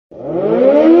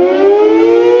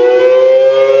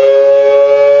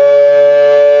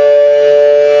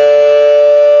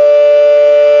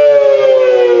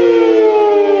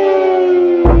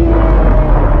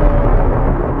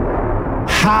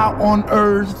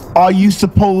Are you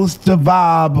supposed to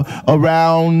vibe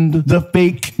around the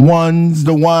fake ones,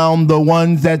 the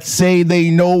ones that say they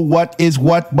know what is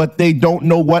what, but they don't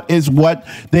know what is what?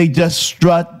 They just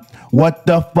strut. What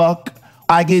the fuck?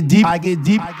 I get deep.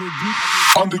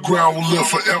 Underground will live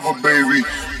forever, baby.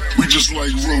 We just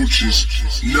like roaches,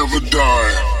 never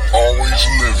die, always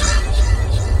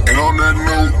living. And on that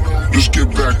note, let's get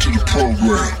back to the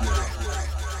program.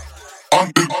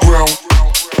 Underground.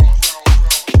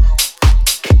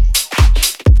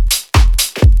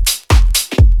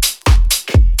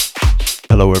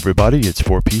 Hello everybody, it's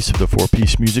 4Piece of the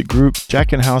 4Piece Music Group,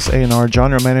 Jackin House A&R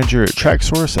Genre Manager at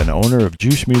Traxsource and owner of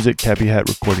Juice Music, Tabby Hat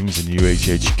Recordings in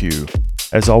UHHQ.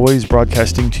 As always,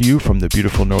 broadcasting to you from the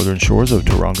beautiful northern shores of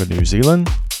Taronga, New Zealand,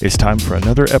 it's time for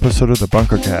another episode of the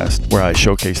Bunkercast, where I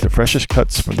showcase the freshest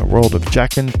cuts from the world of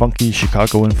Jackin, funky,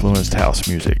 Chicago-influenced house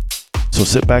music. So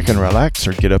sit back and relax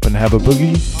or get up and have a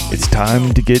boogie. It's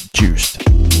time to get juiced.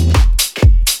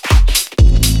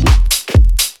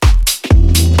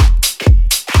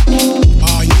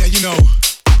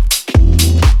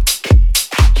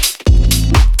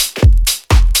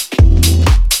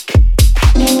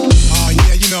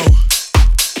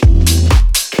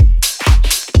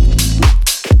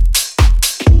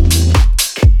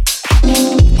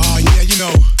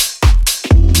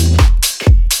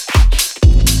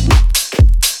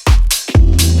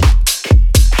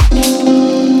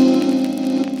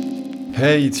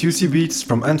 Hey, it's UC Beats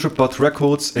from Anthropod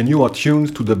Records and you are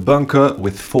tuned to The Bunker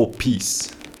with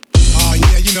 4Piece.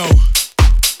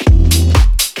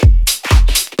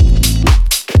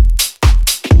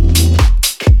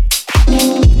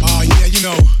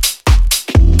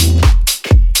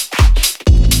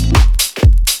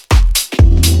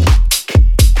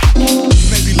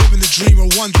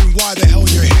 Wondering why the hell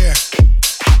you're here.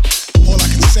 All I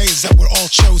can say is that we're all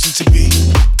chosen to be.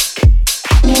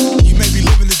 You may be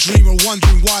living the dream or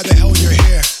wondering why the hell you're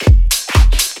here.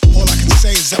 All I can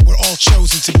say is that we're all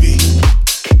chosen to be.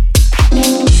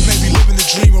 You may be living the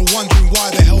dream or wondering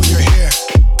why the hell you're here.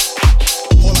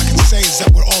 All I can say is that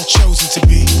we're all chosen to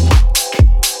be.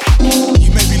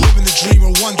 You may be living the dream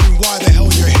or wondering why the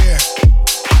hell you're here.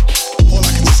 All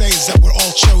I can say is that we're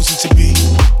all chosen to be.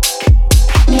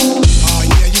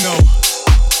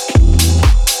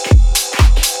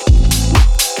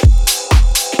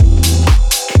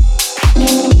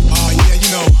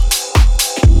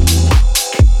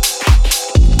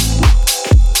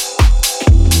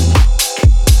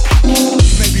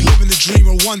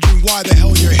 Wondering why the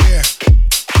hell you're here.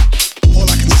 All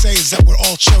I can say is that we're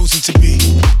all chosen to be.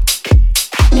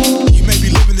 You may be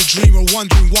living the dream or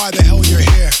wondering why the hell you're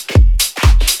here.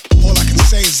 All I can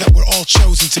say is that we're all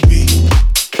chosen to be.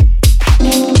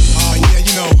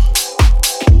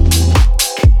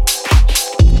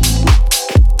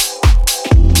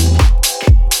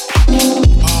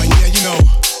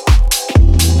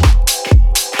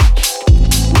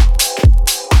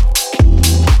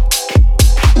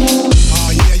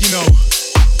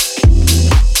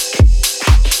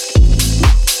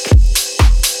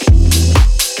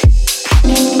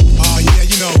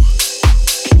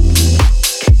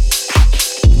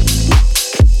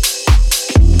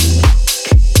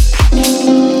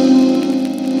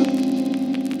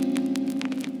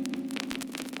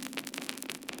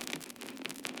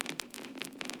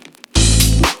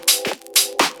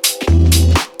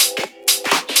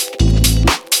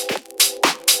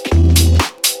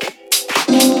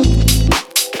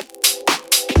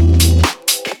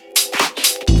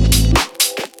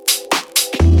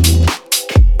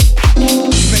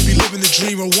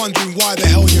 Wondering why the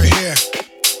hell you're here.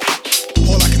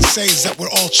 All I can say is that we're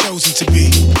all chosen to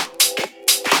be.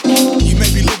 You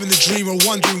may be living the dream or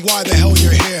wondering why the hell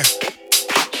you're here.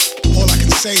 All I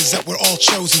can say is that we're all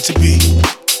chosen to be.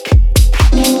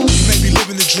 You may be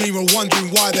living the dream or wondering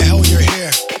why the hell you're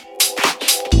here.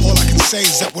 All I can say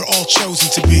is that we're all chosen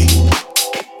to be.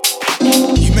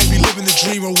 You may be living the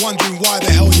dream or wondering why the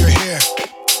hell you're here.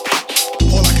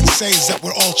 All I can say is that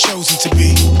we're all chosen to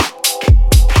be.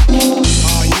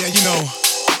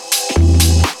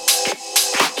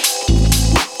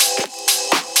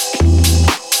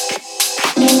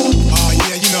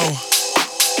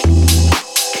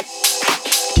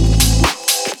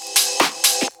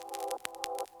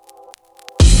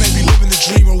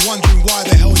 Wondering why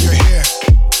the hell you're here.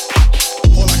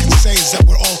 All I can say is that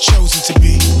we're all chosen to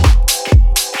be.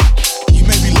 You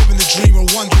may be living the dream or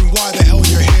wondering why the hell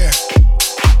you're here.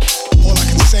 All I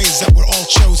can say is that we're all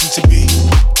chosen to be.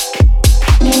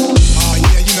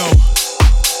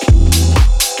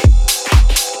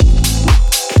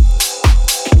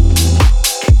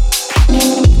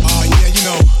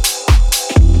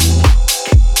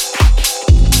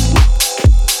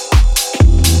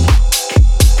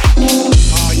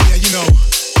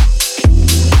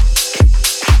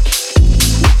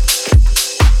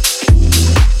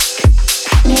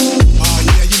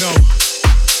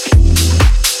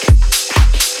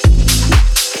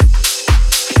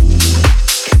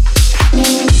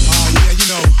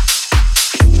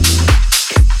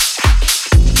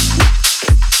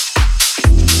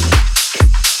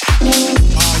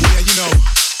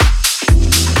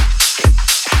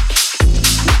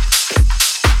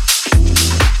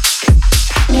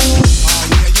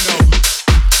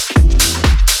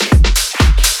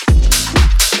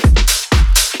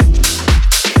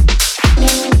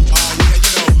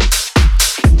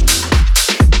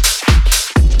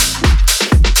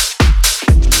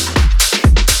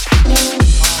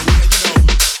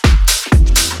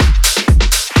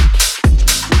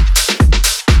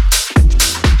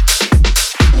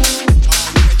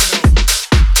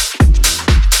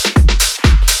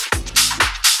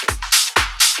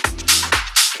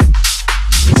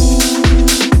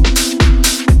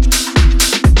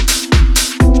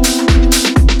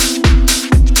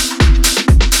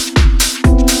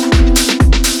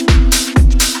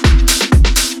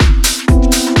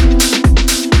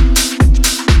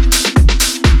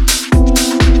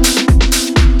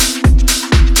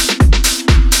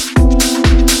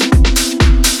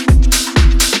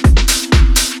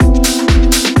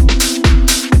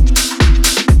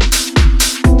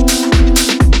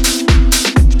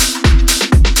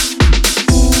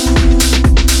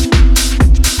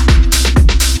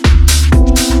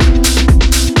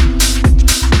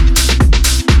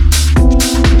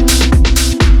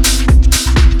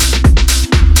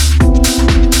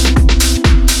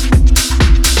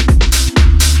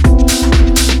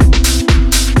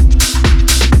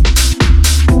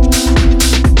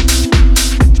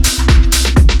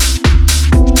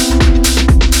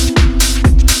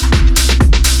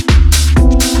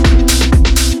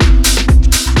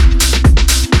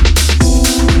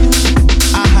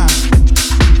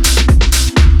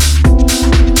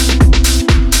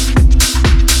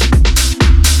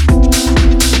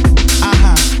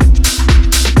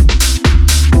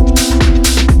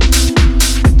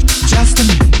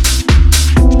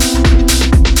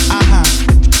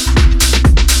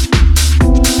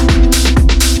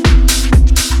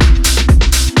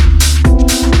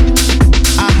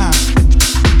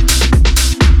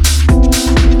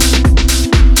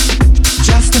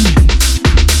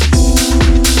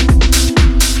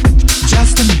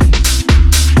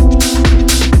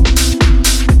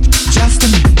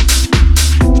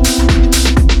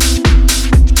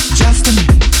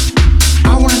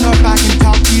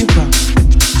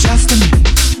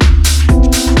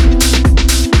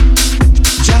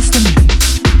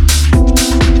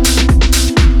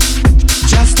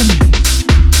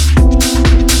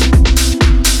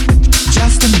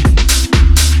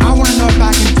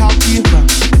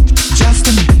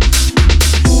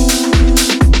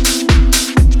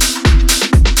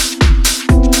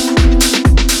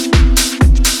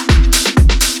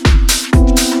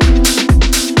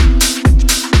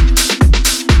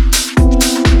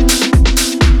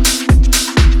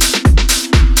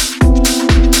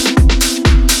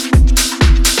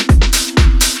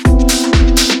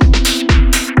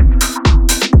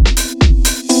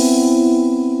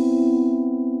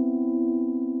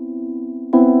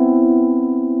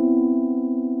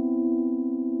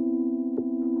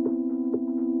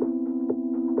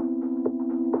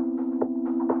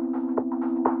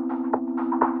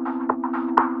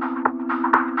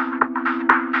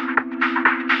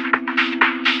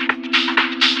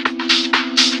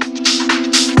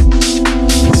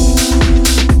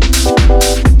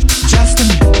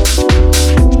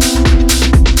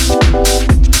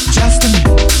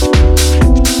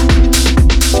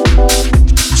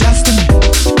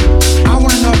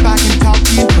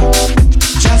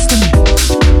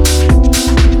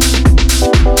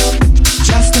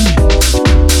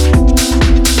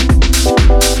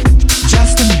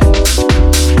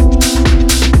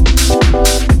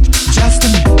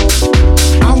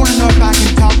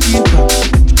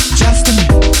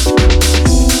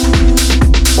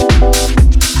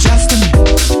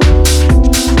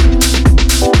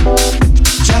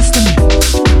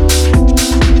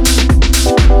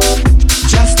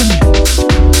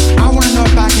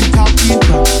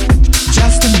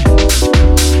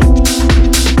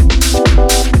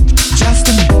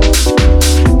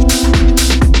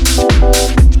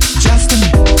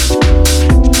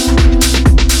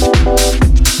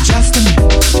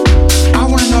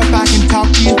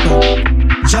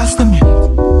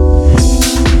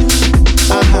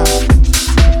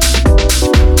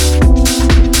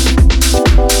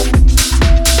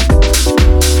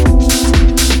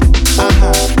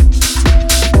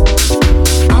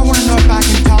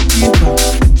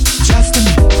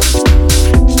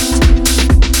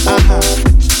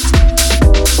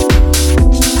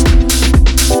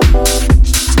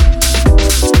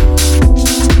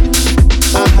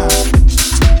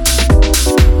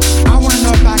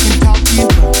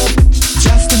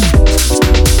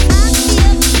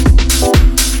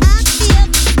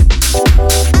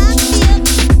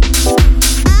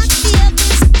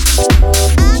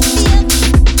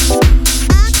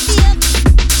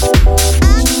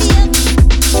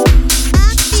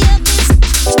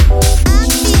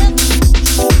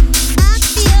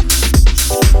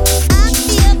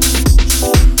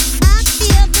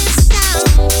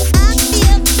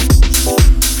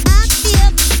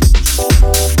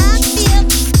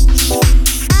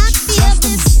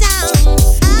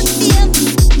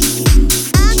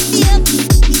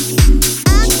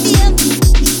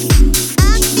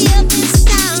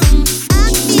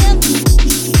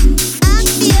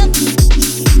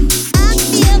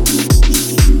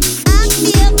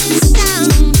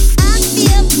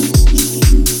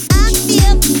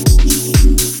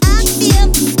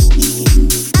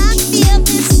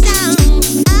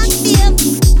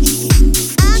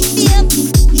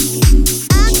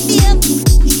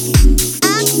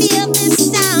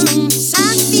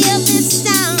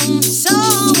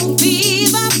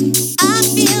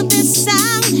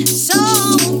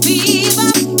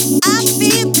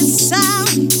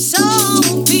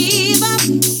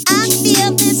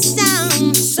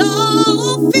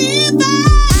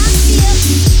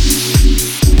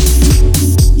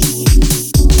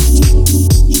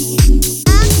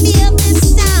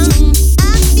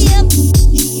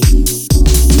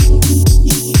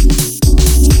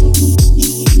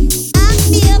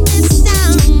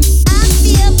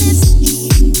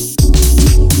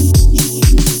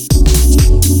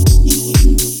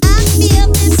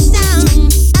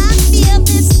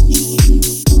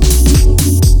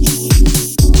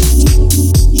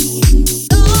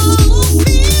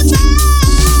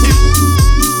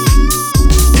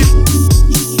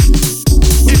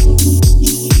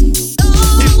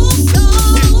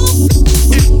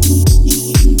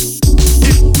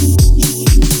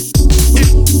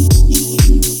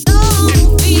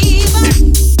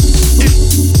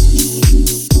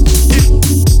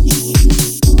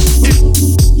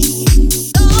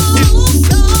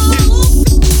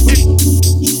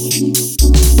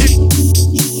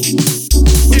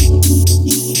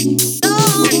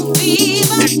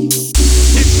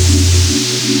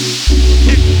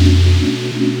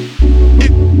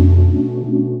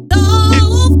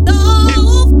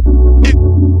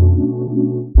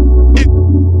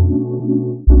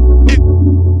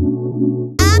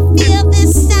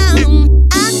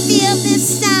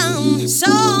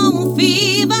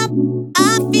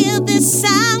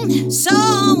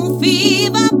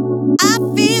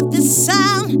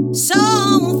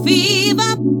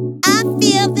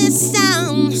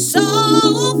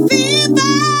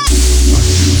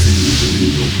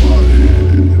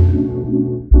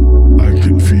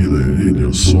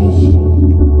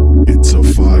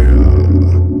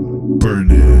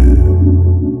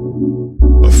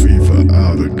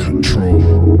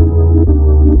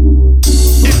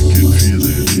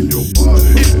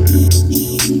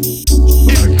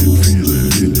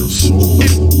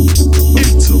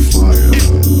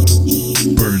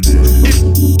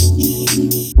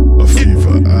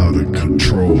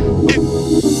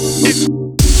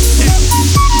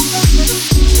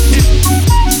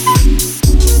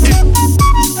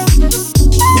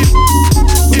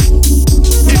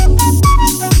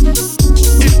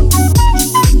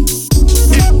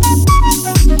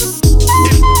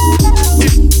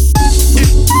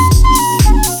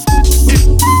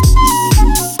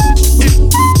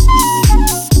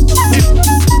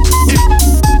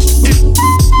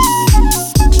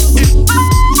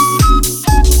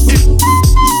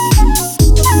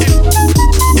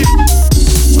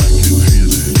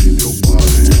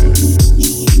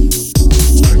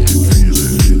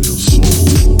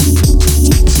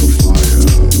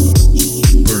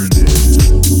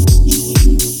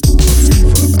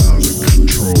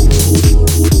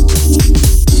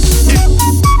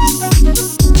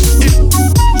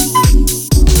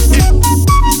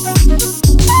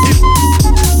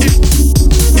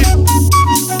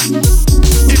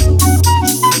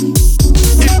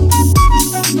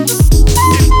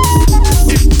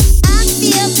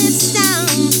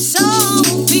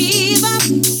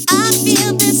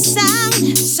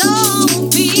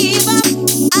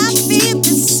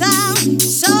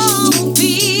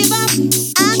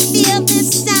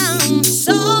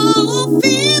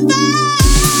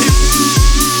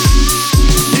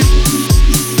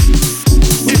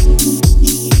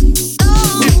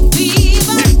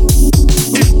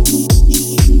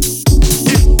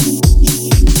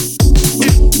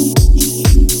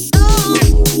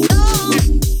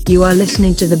 You are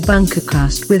listening to the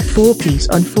Bunkercast with 4-Piece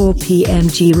on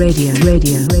 4PMG Radio.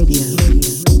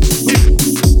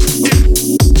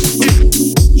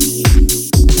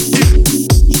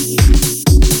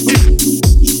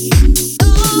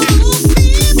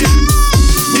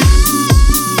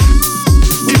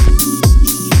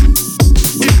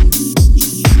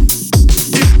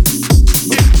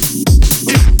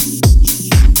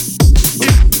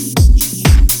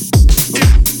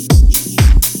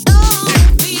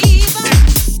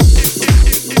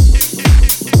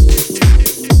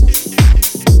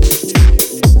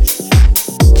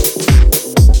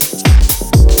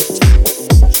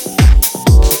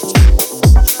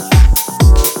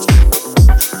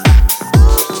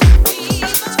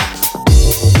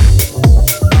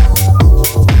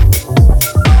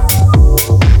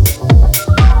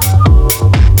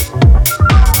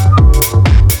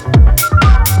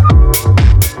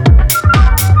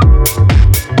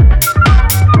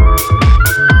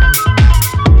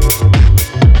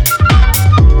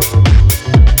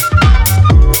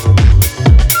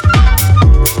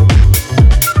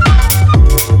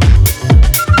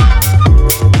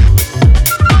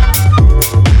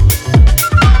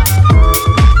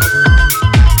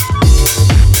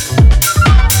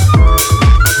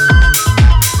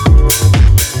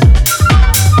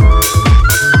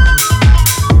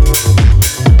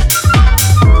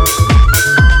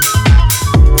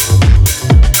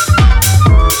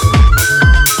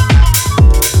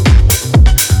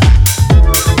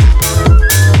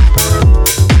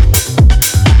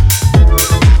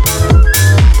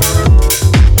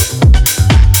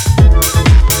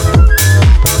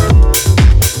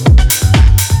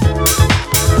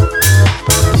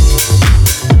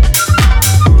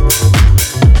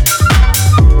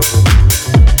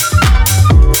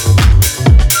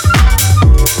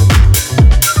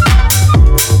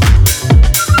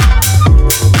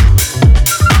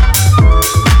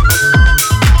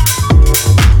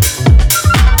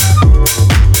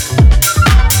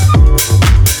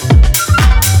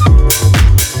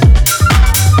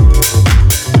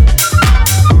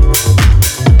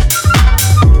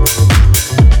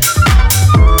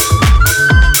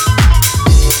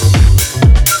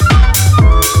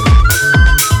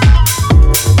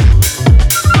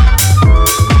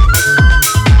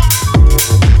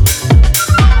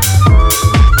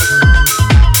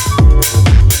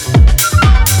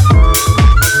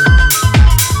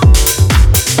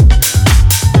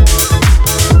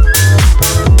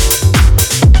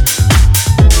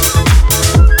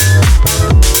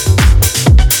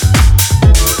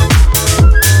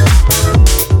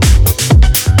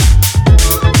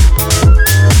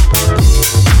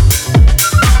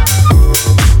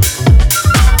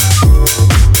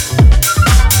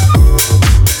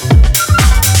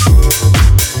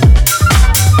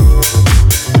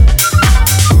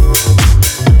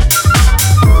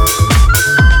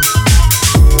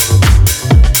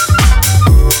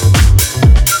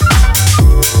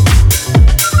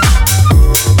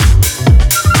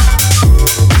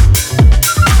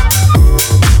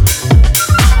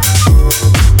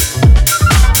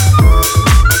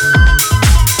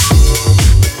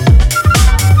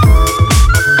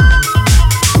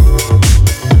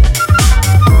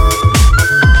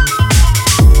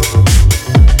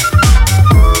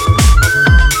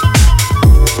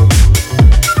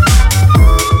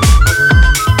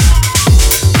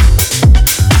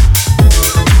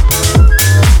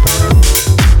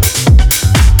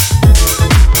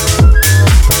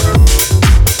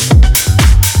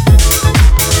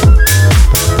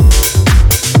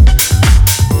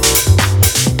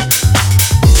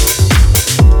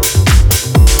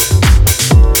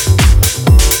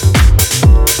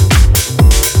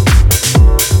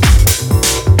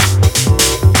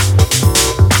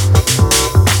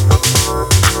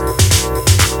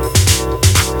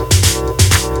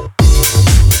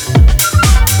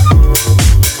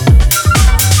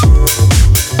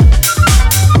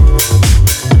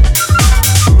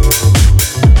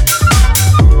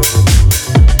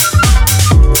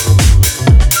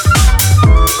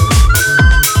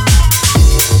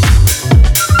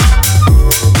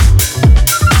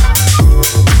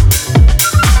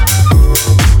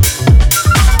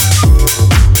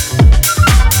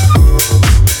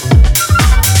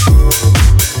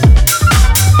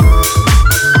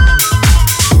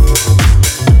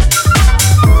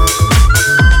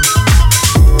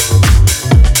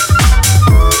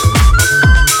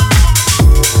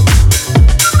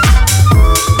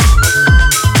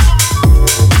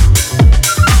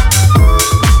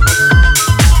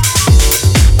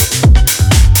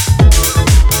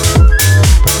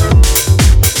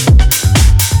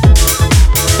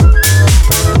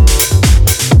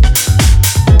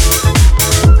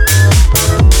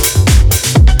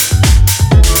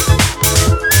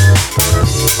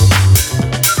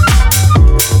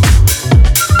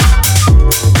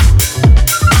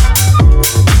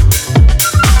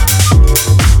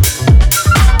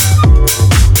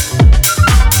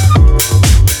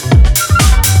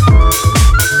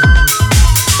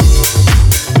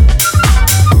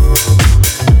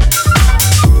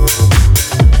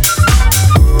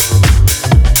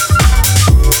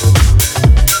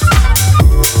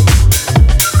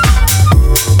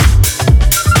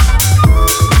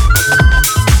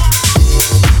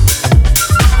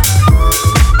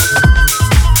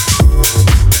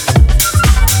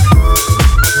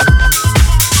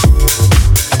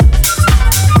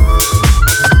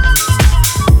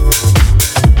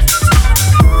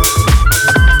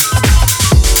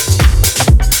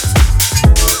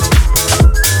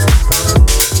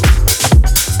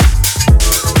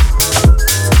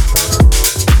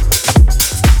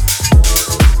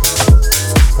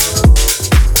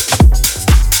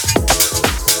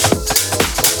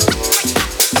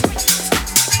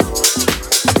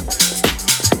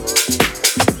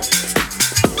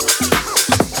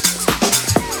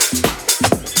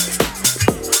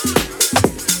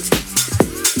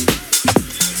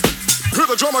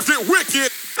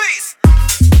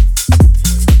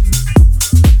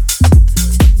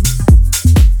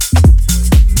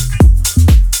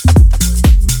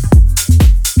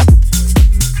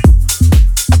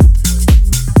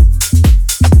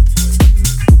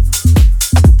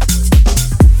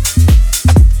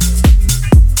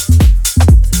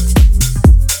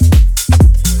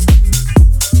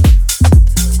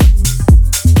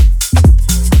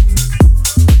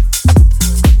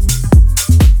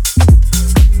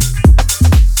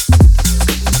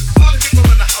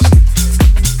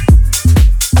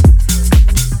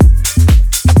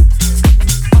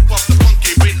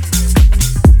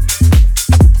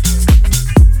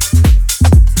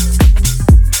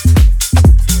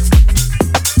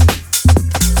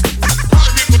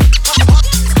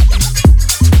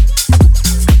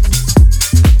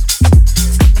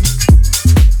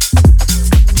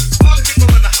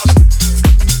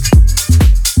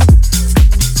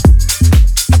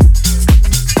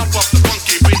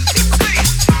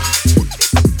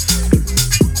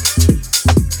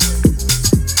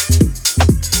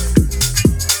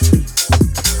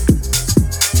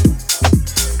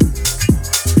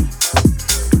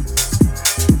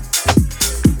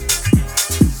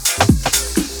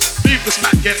 Leave the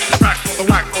smack, get the crack or the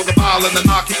whack or the ball and the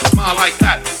knock, keep a smile like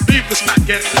that. Leave the smack,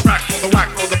 get the crack or the whack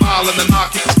or the ball and the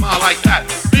knock, keep a smile like that.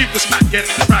 Leave the smack, get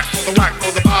the crack or the whack or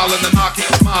the ball and the knock, keep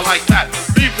a smile like that.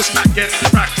 Leave the smack, get the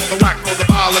crack or the whack or the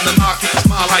ball and the knock, keep a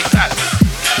smile like that.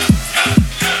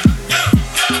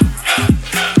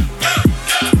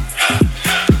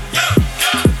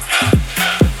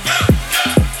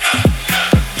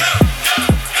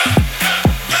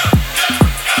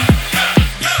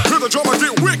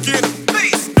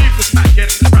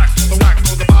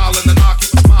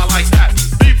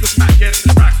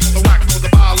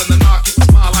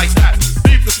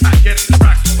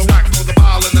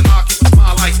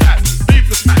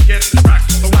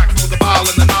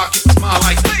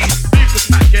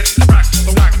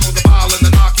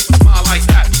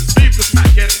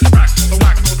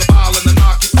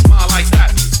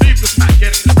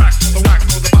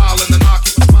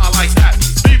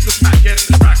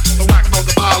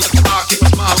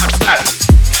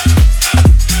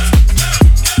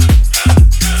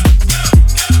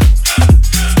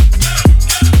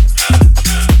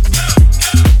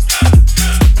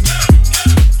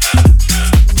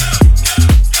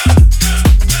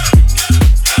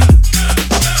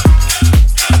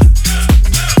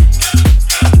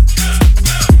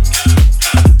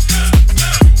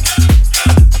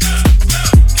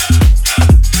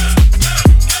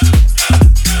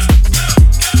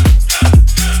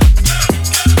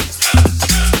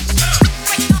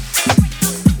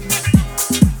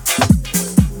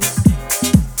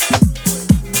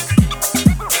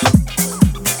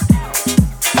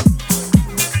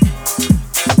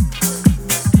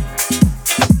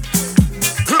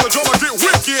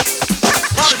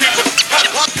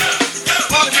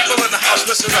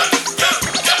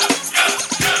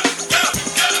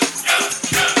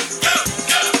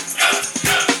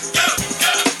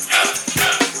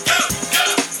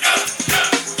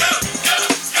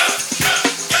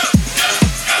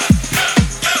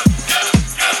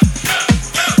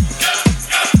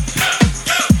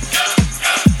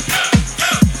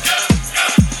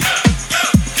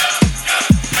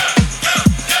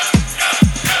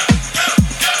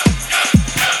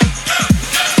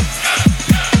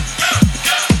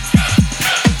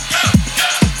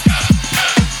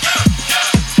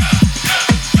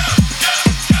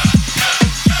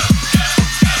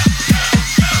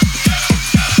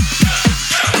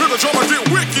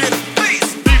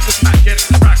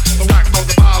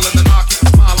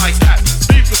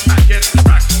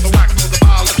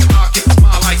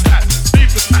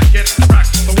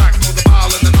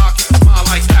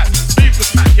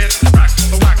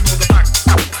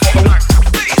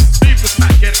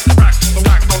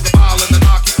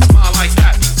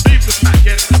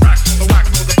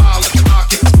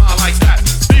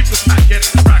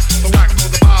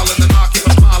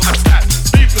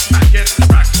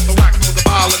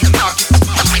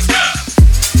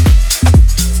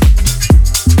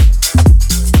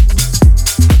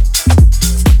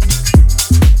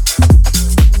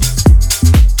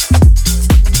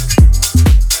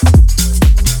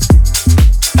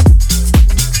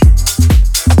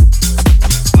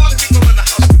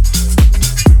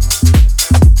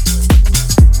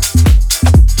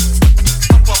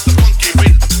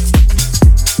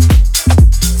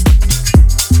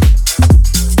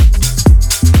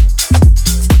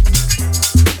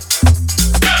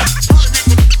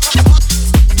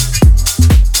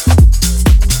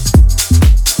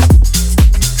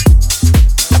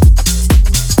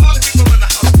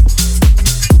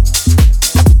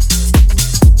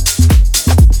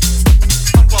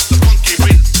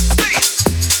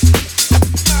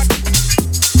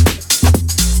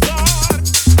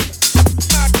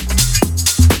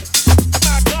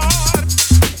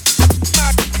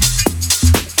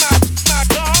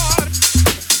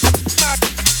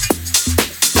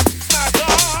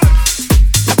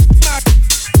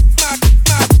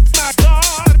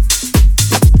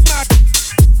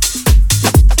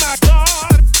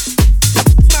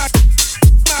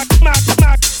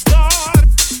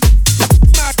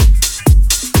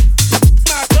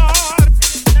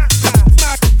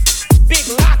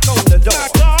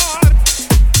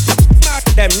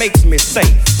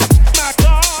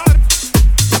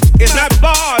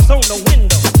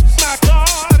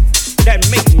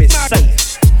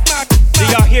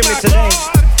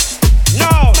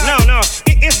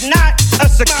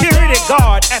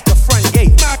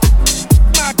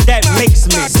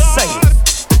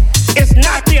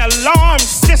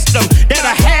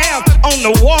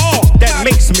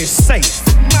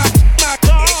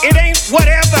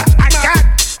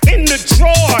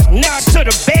 Next to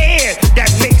the bed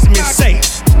that makes me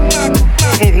safe.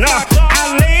 No,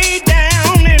 I lay down.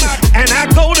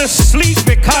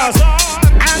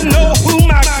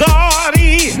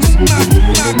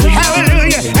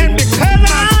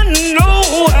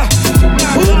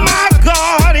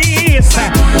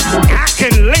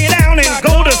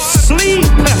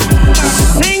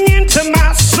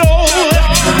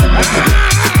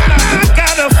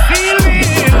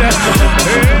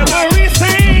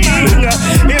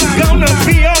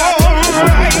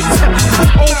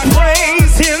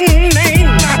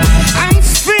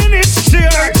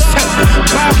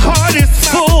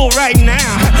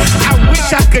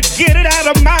 to get it out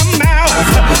of my mouth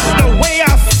the way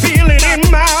I feel it in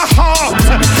my heart.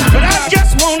 But I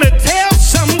just want to tell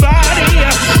somebody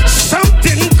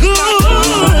something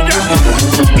good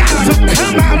got to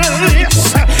come out of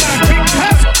this,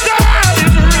 because God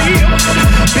is real,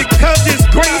 because His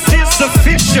grace is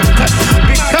sufficient,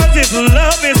 because His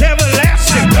love is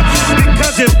everlasting,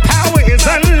 because His power is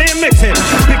unlimited,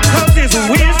 because His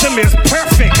wisdom is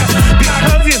perfect,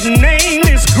 because His name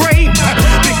is great,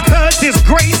 because His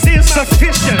grace is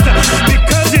sufficient,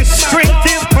 because His strength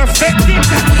is perfected.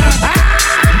 I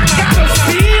got a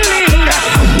feeling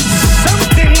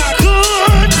something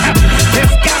good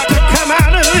has got to come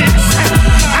out of this.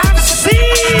 I've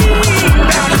seen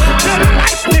the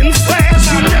lightning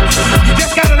flashing. You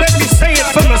just gotta let me say it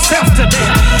for myself today.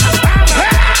 I've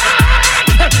heard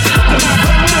the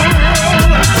thunder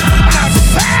roll. I've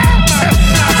felt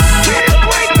sin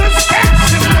break the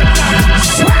passion,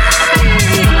 trying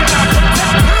to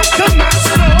conquer my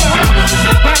soul.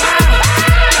 But I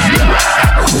heard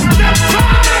the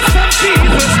voice of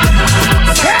Jesus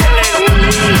telling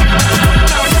me,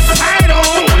 fight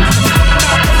on,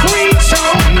 preach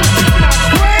on,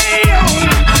 pray on,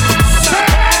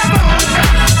 serve on,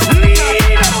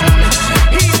 lead on.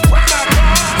 He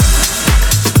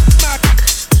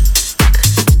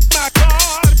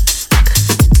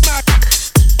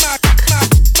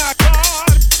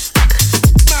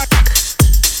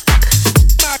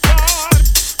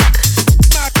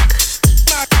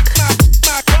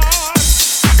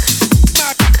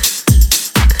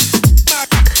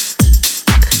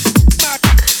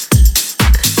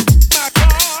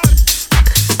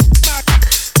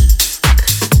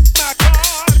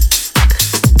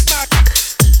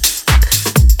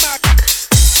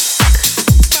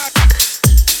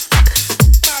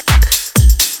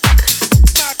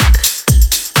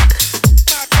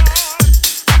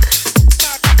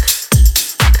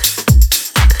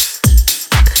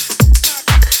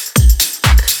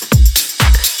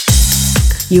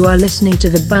You are listening to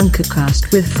the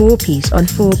Bunkercast with 4-Piece on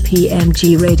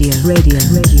 4PMG Radio.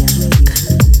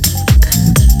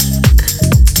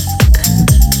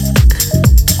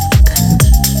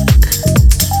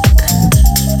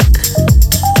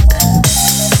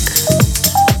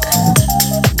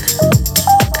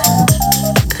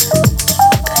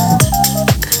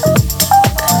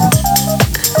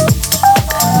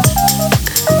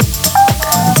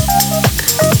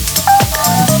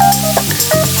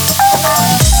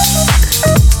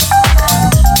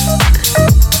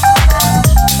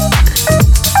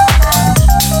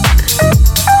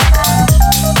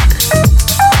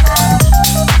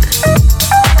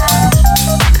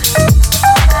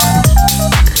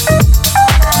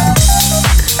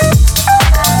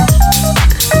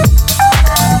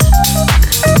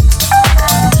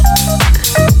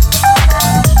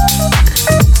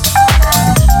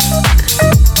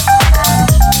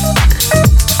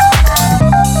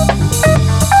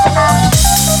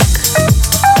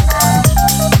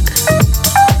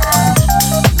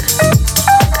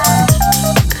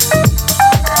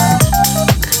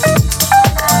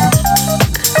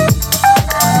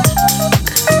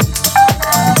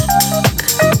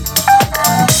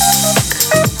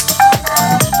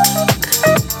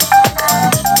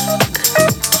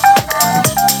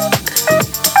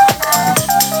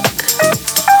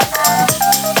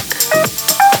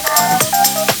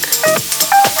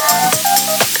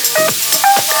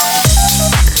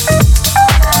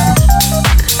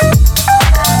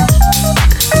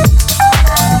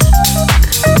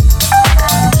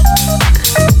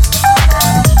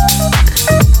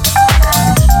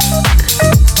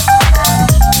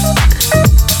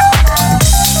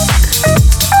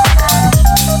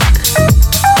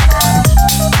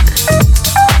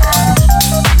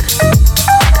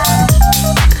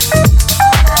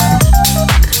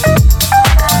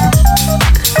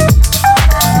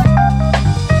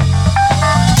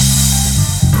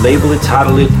 Label it,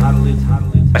 title it.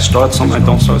 I start something, I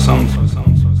don't start something.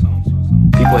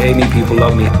 People hate me, people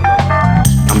love me.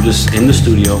 I'm just in the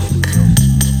studio.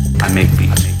 I make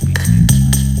beats.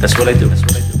 That's what I do.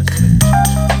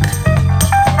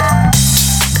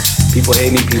 People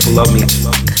hate me, people love me.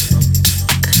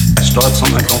 I start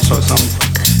something, I don't start something.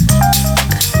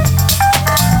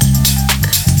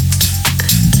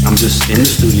 I'm just in the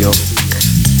studio.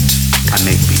 I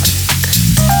make beats.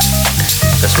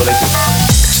 That's what I do.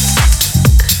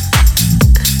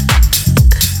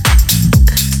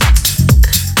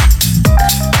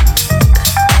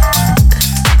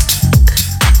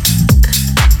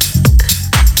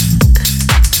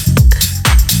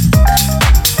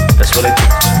 That's what I do.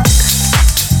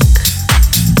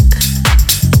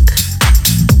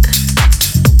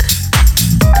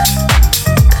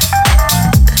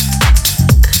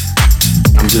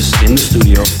 in the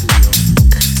studio,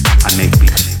 I make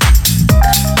beats.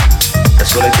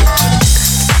 That's what I do.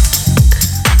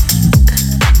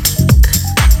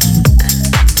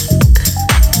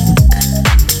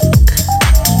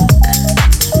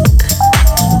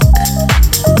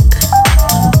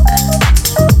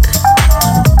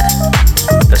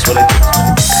 That's what I do.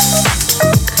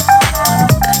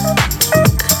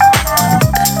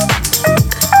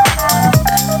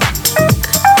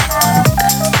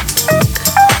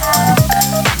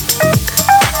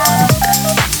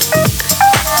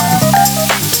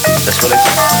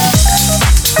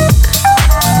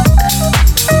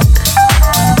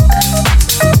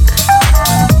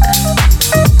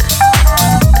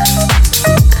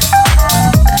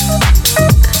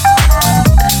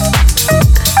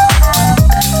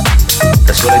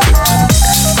 That's what I do.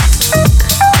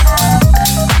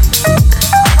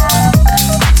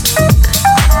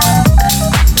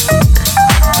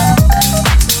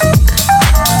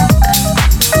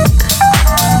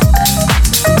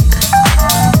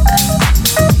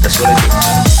 That's what I do.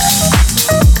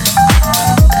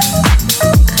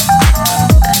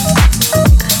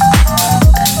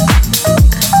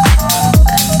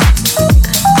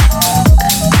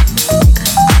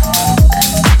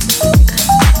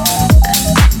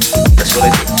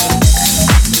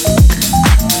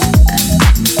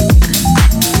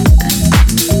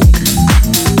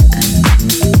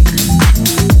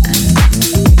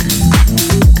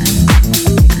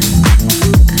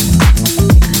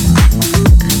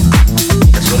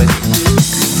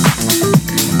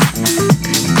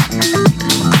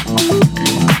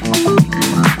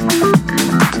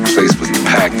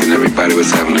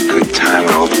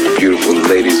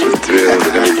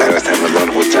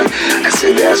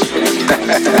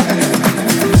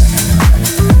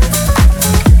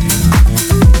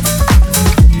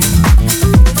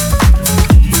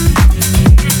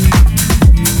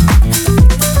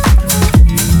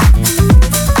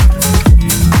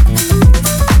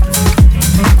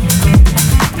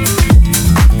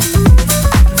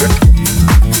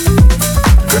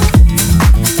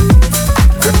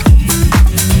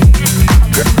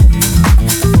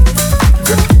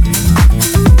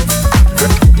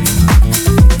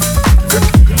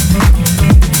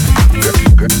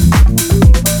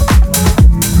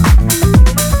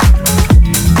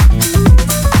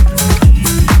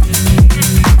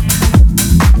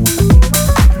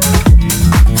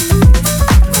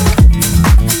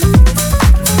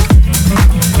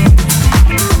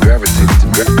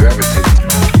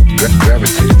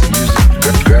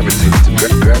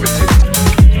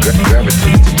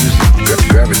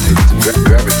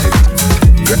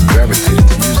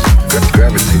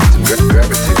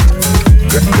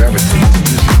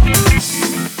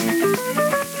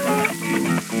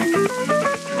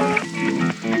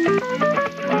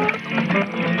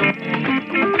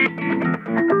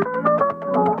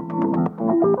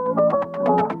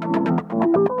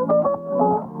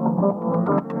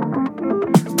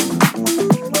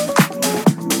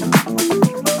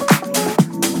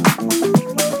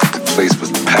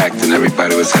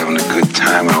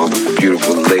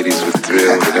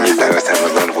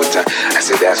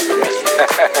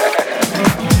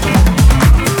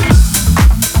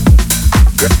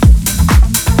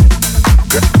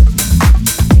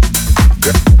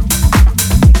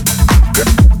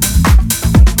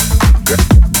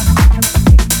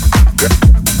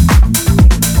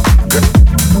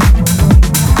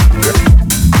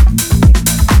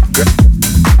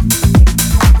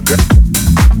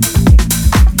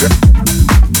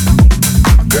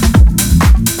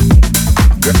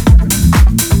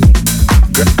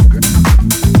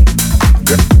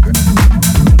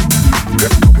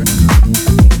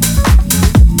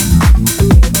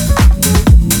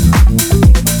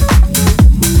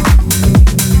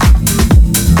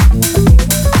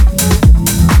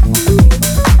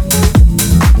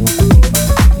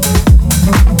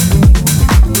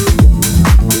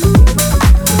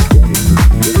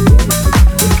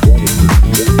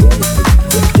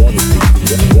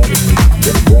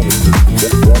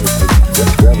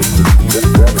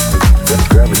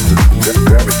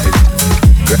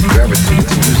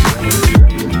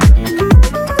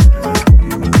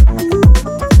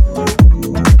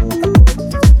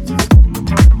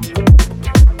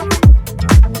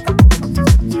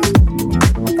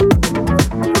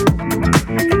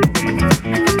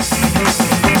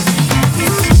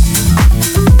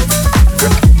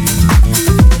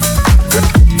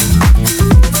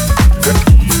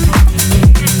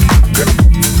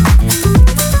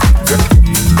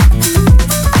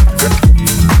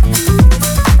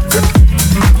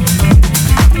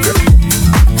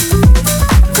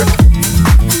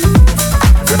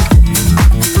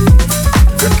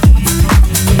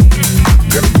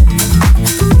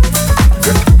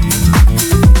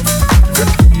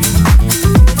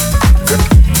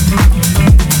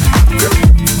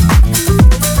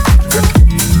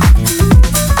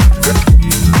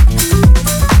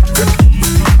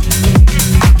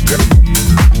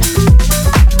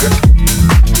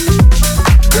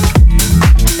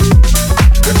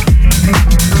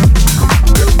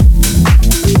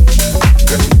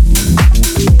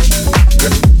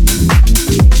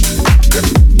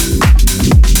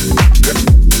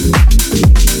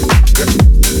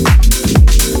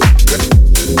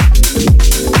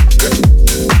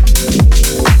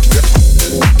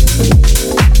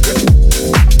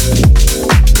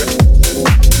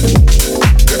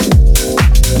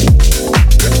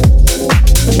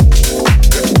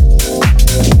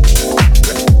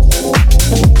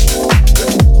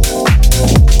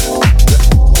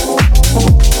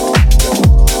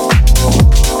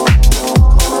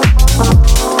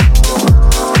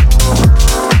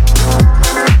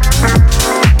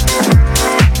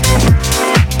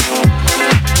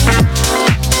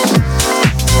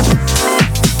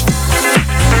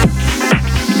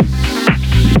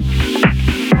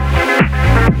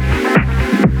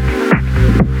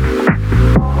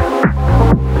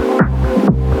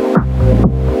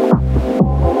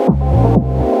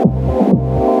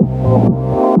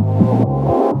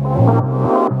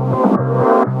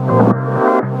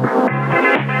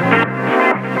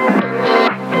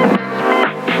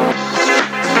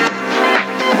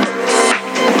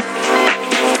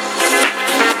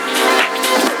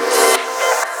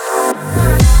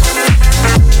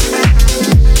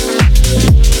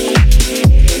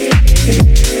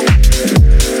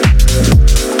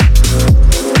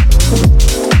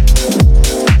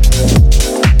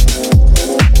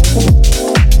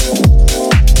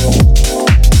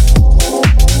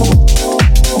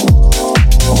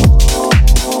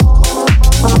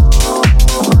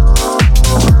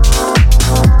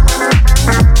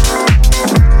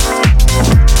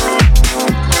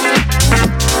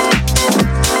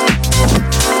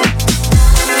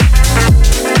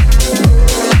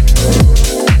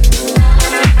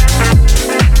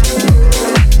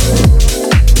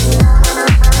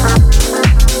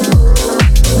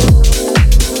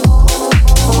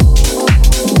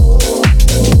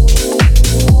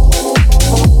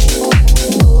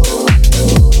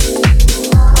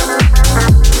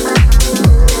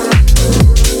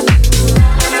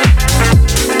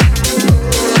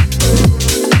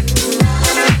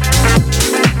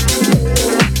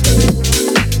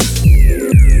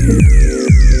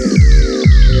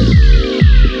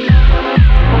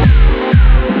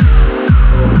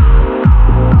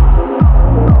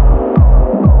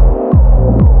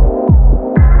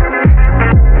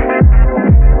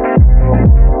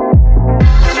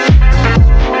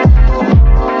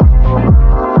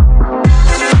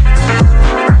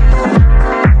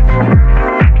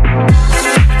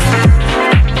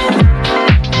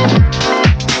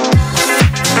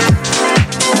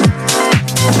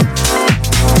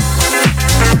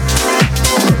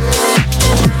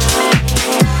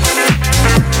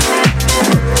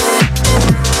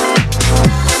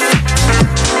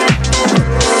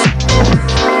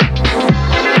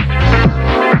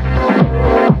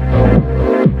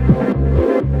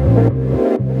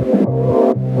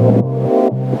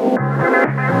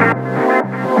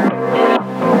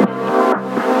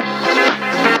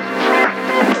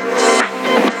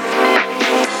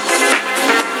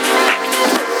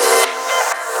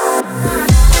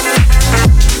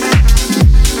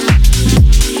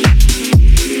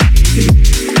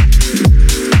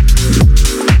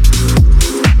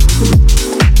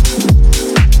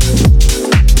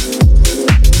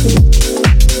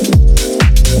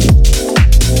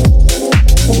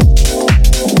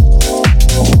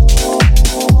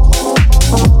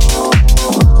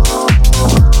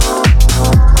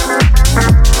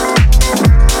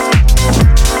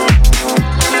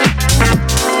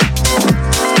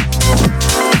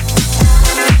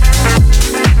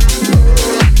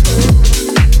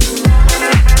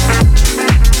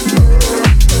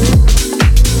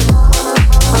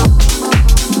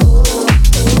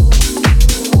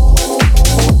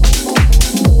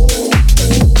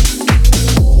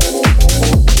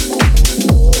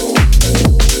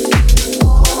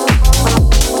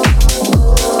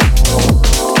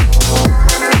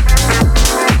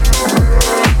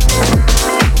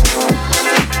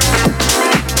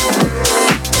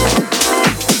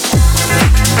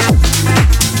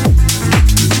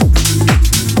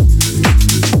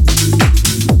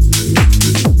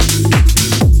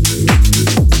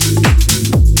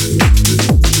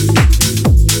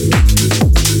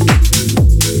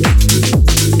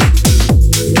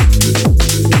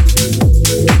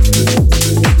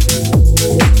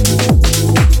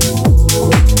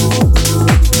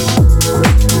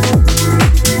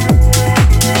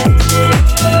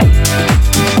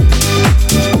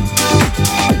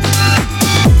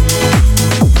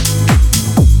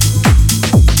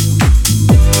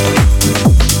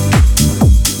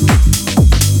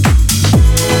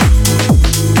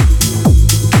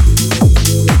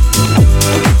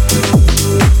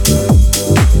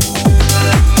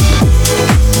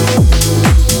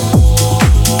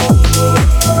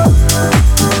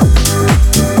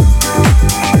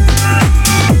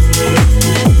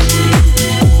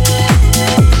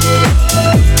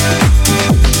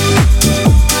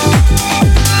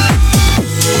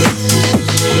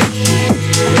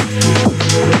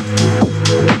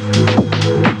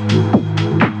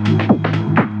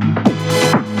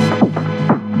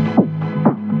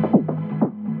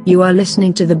 You are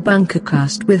listening to the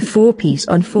Bunkercast with 4-Piece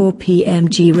on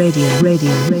 4PMG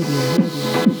Radio.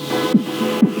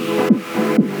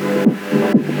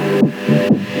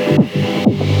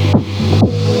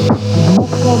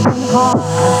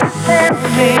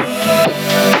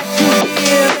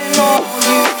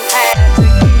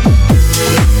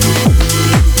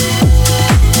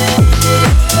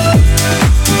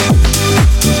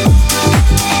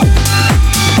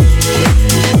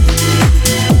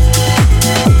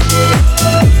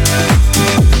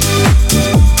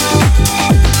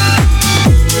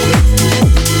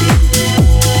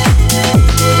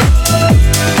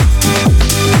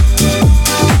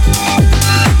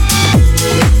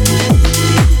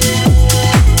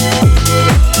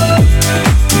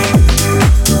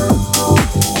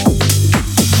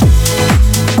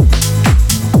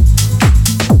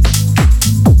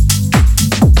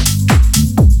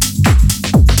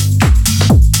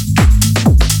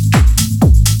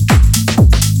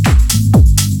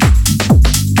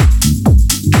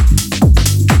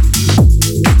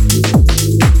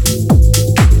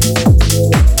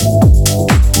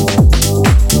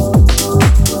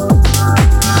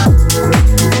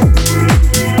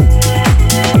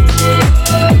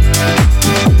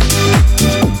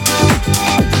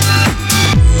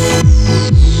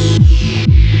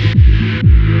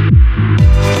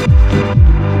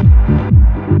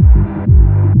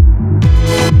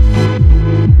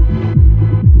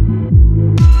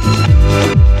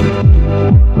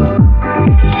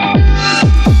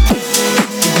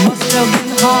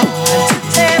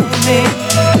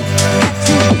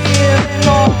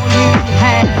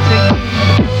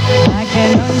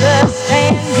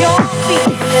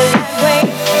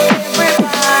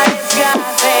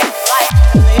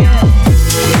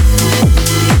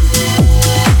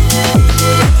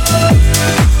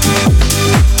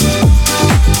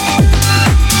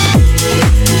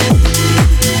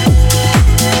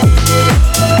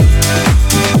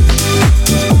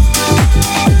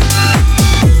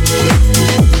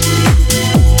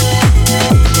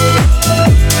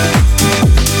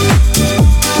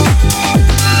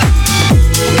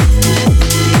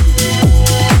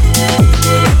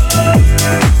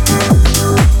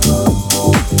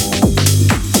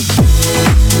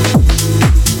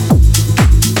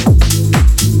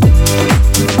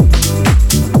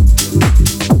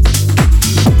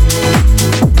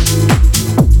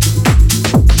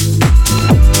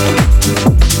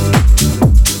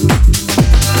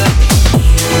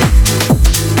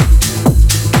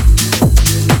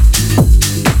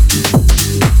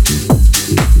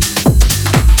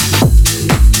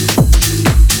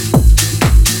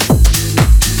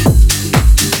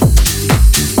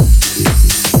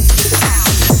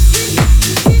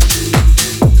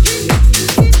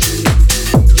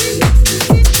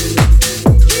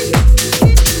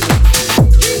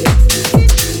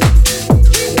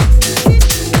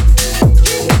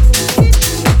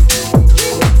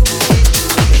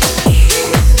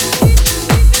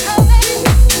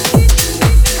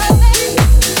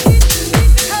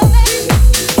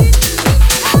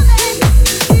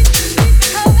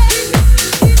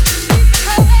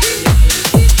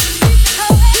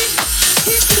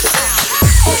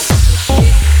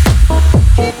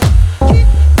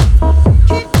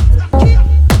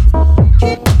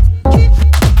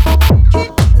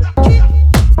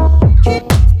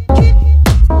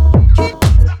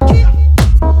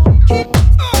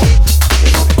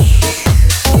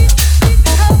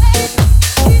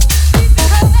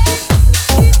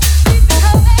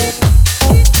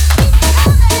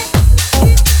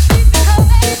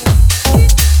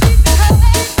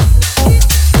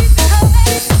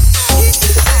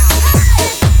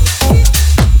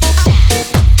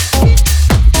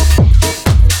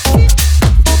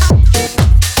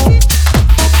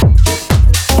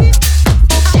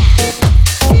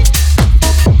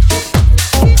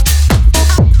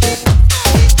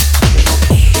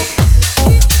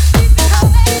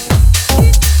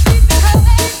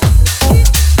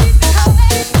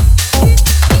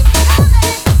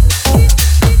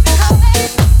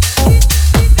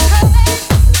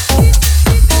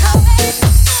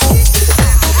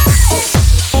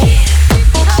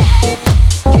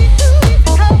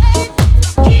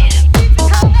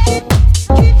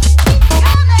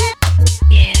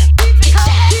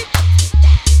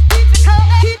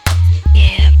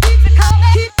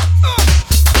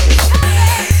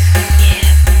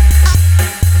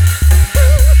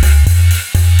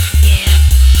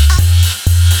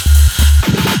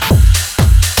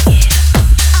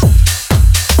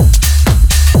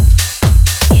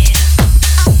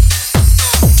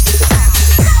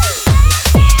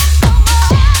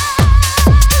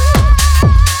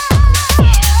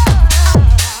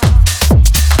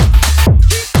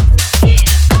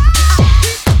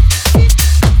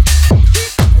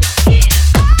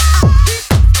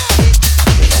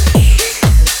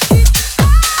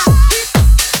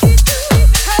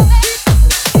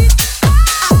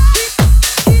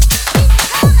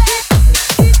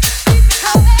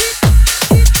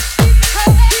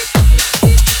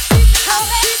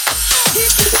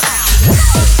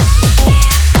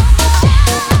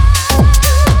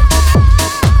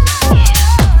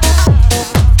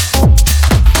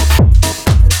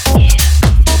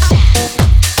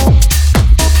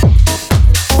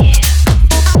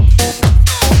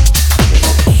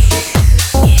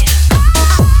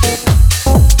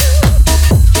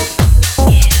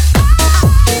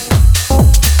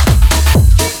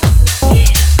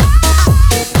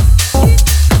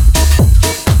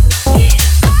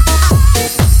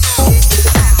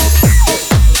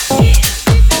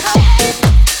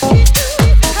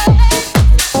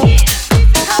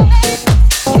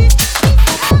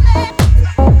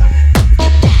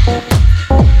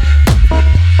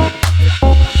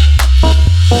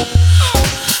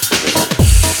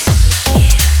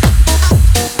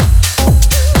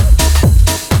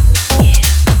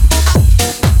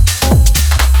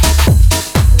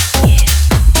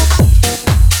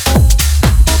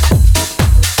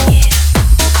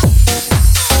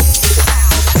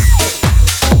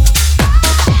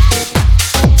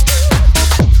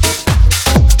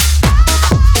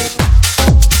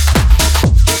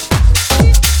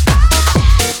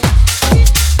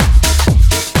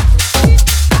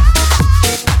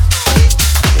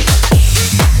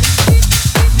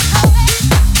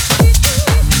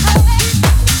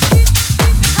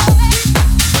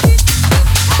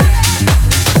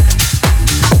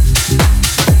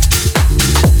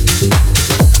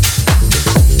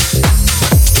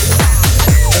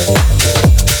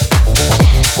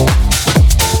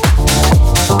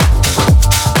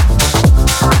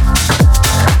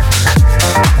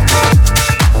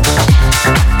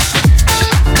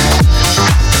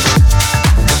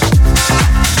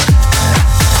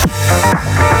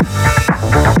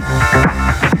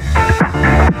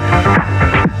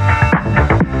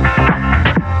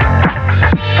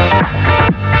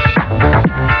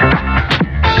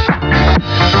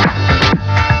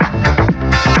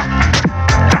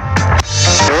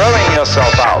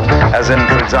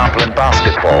 example, in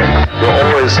basketball, you're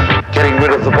always getting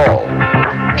rid of the ball.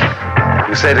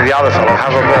 You say to the other fellow,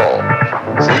 have a ball.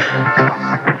 See?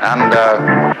 And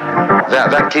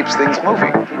that keeps things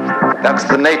moving. That's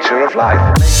the nature of life.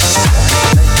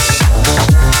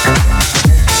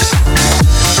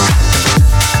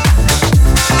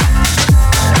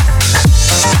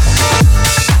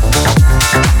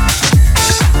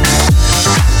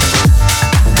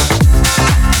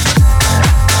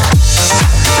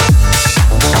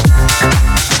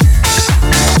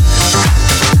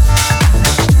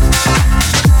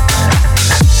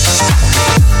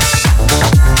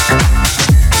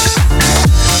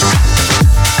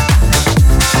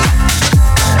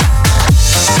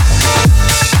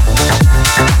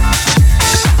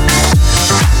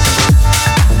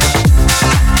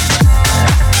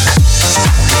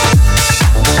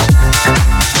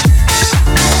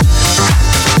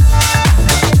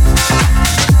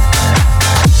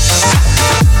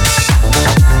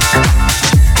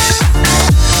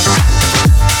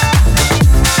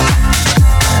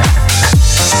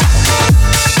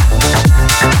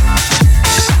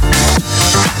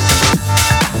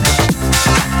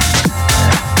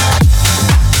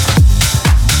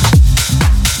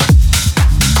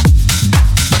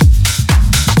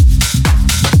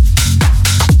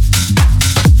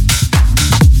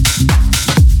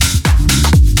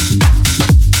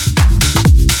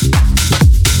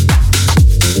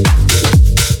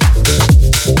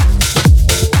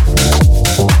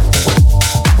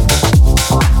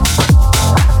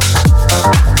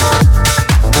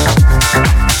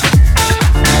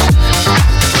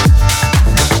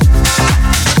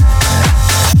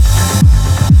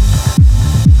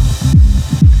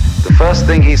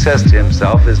 Thing he says to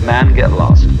himself is, man, get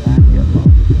lost.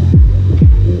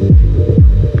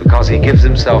 Because he gives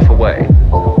himself away.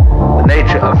 The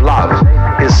nature of love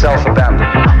is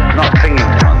self-abandonment, not clinging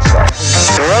to oneself.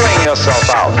 Throwing yourself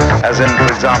out, as in,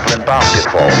 for example, in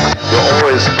basketball, you're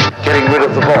always getting rid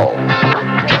of the ball.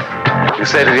 You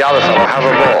say to the other fellow, have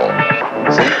a ball.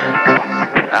 See?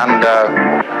 And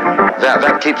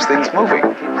that keeps things moving.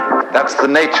 That's the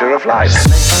nature of life.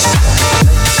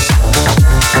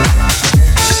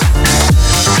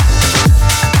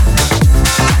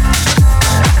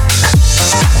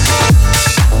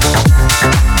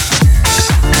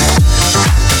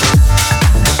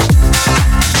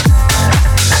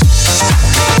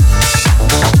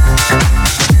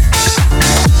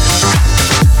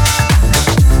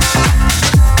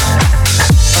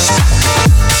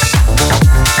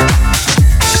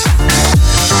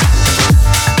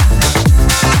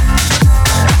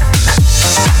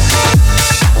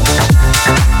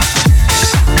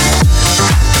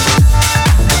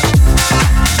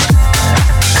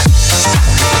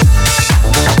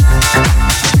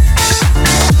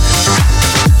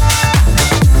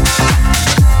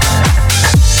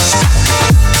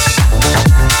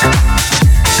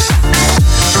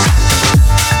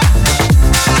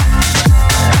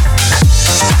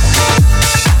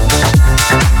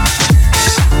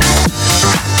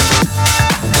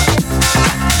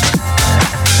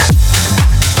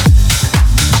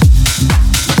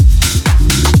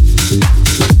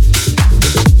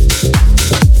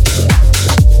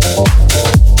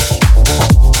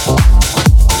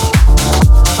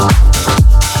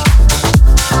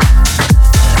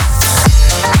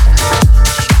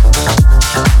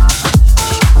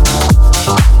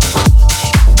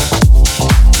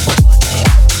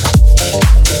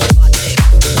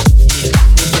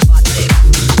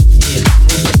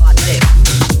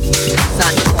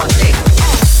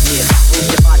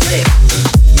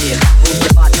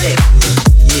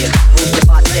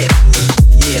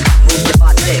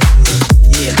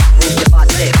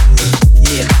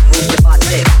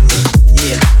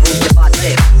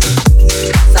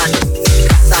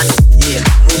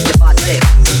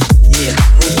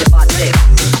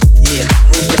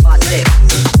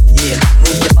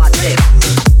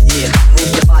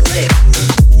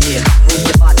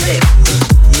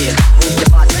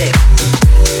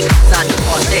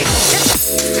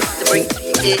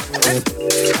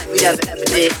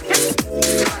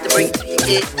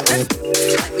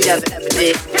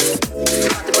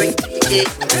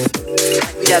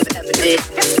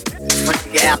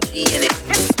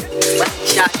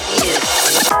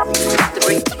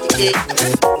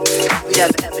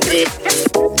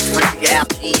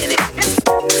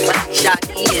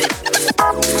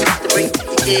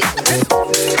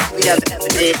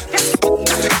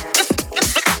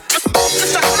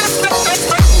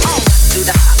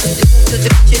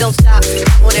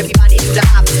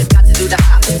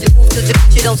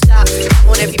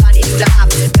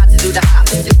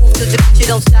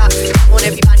 Don't stop. On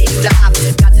everybody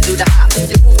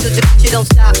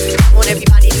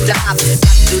hop,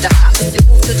 got to do the hop. The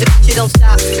move to the beat, you don't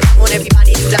stop. Come on,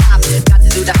 everybody do the hop, got to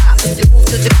do the hop. The move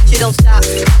to the beat, you don't stop.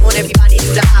 Come on, everybody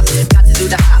do the hop, got to do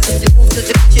the hop. The move to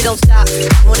the beat, you don't stop.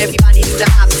 Come on, everybody do the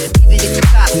hop. Even if you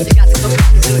cop, you got to come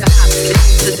back and do the hop. The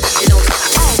move to the beat, you don't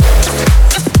stop.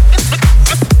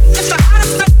 It's the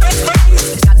hottest thing.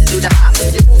 It's got to do the hop.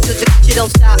 The move to the beat, you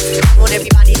don't stop. Come on,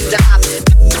 everybody do the hop.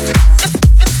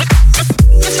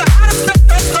 It's the hottest thing.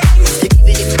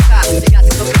 Even if you cop, you got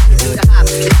to come back and do the hop.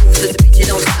 The move to the beat, you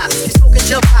don't stop. You smoking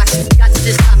jump box, you got to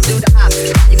just stop, do the hop.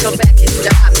 You come back and do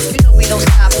the hop. You know we don't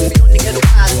stop. We don't think it'll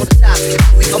rise on the top.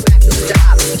 We come back to do the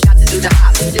hop. You got to do the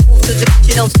hop. The move to the beat,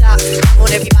 you don't stop. Come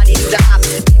on, everybody do the hop.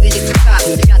 Even if you cop,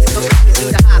 you got to come back and do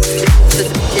the hop. The move to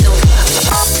the beat, you don't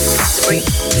stop.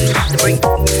 The break,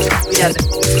 we have it,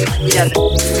 we have it.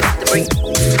 The break,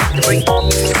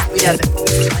 we have it,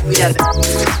 we have it.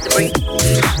 The break,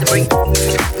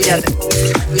 we have it,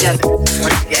 we have it.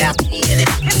 One gap in it,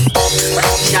 one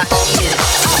shot in it.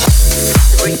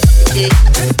 The break,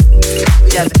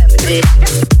 we have it every day.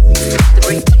 The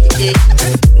break, we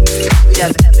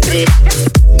have it every day.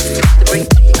 The break,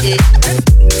 we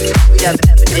have it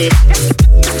every day.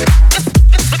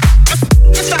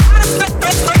 It's the hottest thing.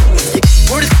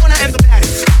 Word is one, I am the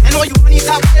baddest. And all you honeys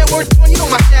out there, word is one, you know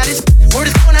my status. Word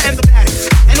is one, I am the baddest.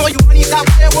 And all you honeys out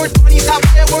there, word is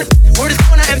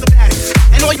one, I am the baddest.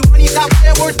 And all you honeys out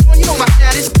there, word is one, you know my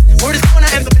status. Word is one,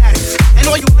 I am the baddest. And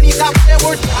all you honeys out there,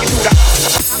 word is one, you know the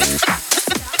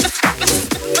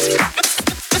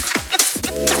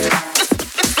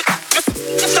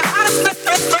it's the hottest thing.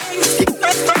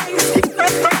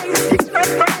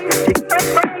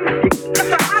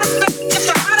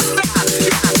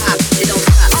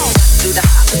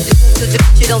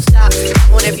 Don't stop,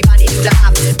 on everybody do the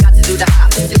hop, got to do the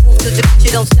hop. The move to the beat,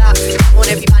 you don't stop. On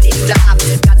everybody do the hop,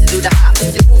 got to do the hop.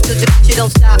 The move to the beat, you don't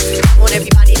stop. On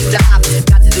everybody do the hop,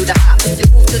 got to do the hop. The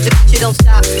move to the beat, you don't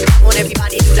stop. On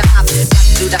everybody do the hop, got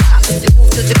to do the hop. The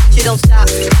move to the beat, you don't stop.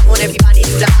 On everybody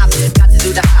do the hop, got to do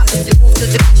the hop. The move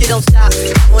to the beat, you don't stop.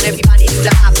 On everybody do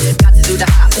the hop, got to do the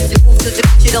hop. The move to the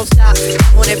beat, you don't stop.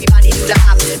 On everybody do the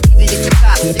hop. Even if you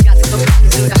cop, you got to come back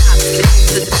and do the hop. The move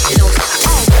to the beat, you don't stop.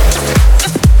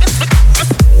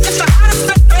 It's the hottest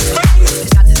thing.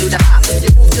 It's got to do the hop. The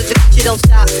move to the beat, you don't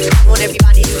stop. On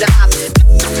everybody do the hop.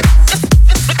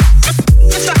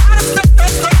 It's the hottest thing.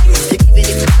 Even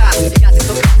if you cop, you got to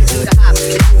come back and do the hop.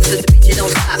 The move to the beat, you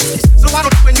don't stop. So why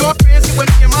don't you and your friends get with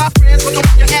me and my friends, but don't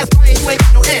put your ass by and you ain't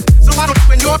get no end. So why don't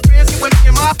you and your friends get with me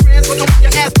and my friends, but don't put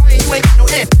your ass by and you ain't get no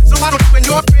end. So why don't you and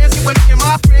your friends get with me and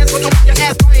my friends, but don't put your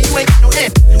ass by and you ain't get no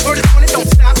end. Word is on it, don't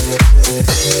stop.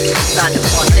 Sign the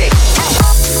one day.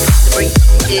 The break,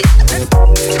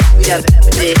 we have it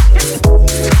every day.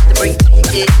 The break,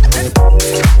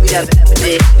 we have it every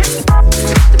day.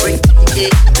 The break,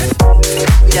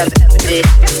 we have it every day.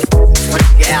 One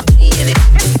gap in it,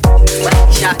 one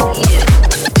shot in it.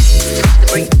 The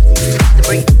break,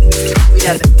 we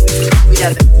have it, we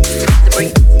have it. The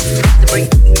break,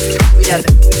 we have it,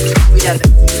 we have it.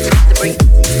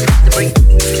 The break,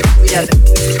 we have it,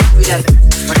 we have it.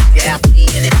 One gap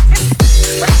in it,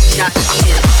 one shot in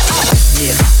it.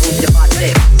 Yeah, move your body.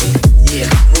 Yeah,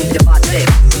 move your body.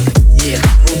 Yeah,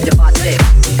 move your body.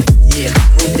 Yeah,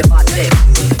 move your body.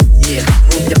 Yeah,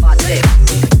 move your body.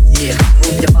 Yeah,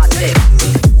 move your body.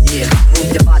 Yeah,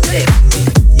 move your body.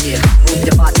 Yeah, move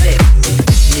your body.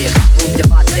 Yeah, move your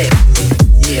body. Yeah, move your body.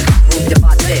 Yeah, move your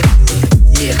body.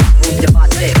 Yeah, move your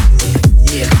body.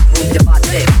 Yeah, move your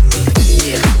body.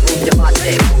 Yeah, move your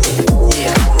body.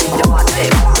 Yeah, move your body.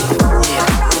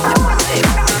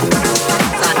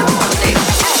 Sign up on it.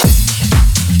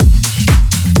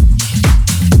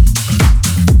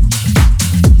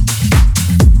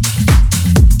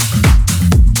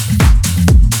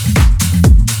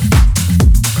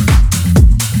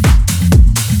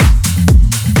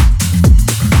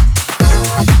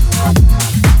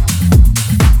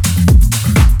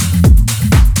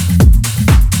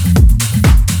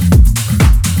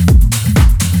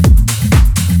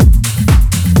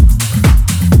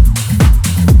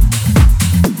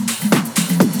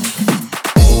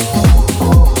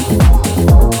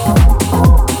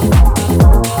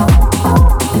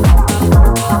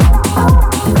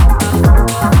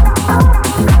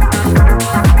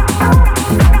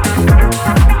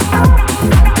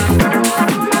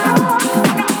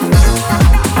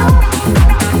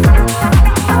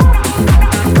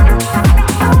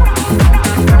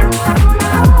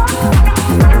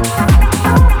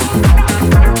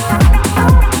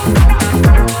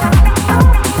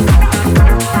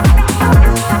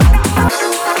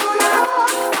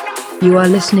 You are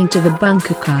listening to the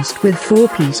Bunkercast with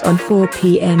 4-Piece on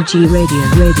 4PMG Radio.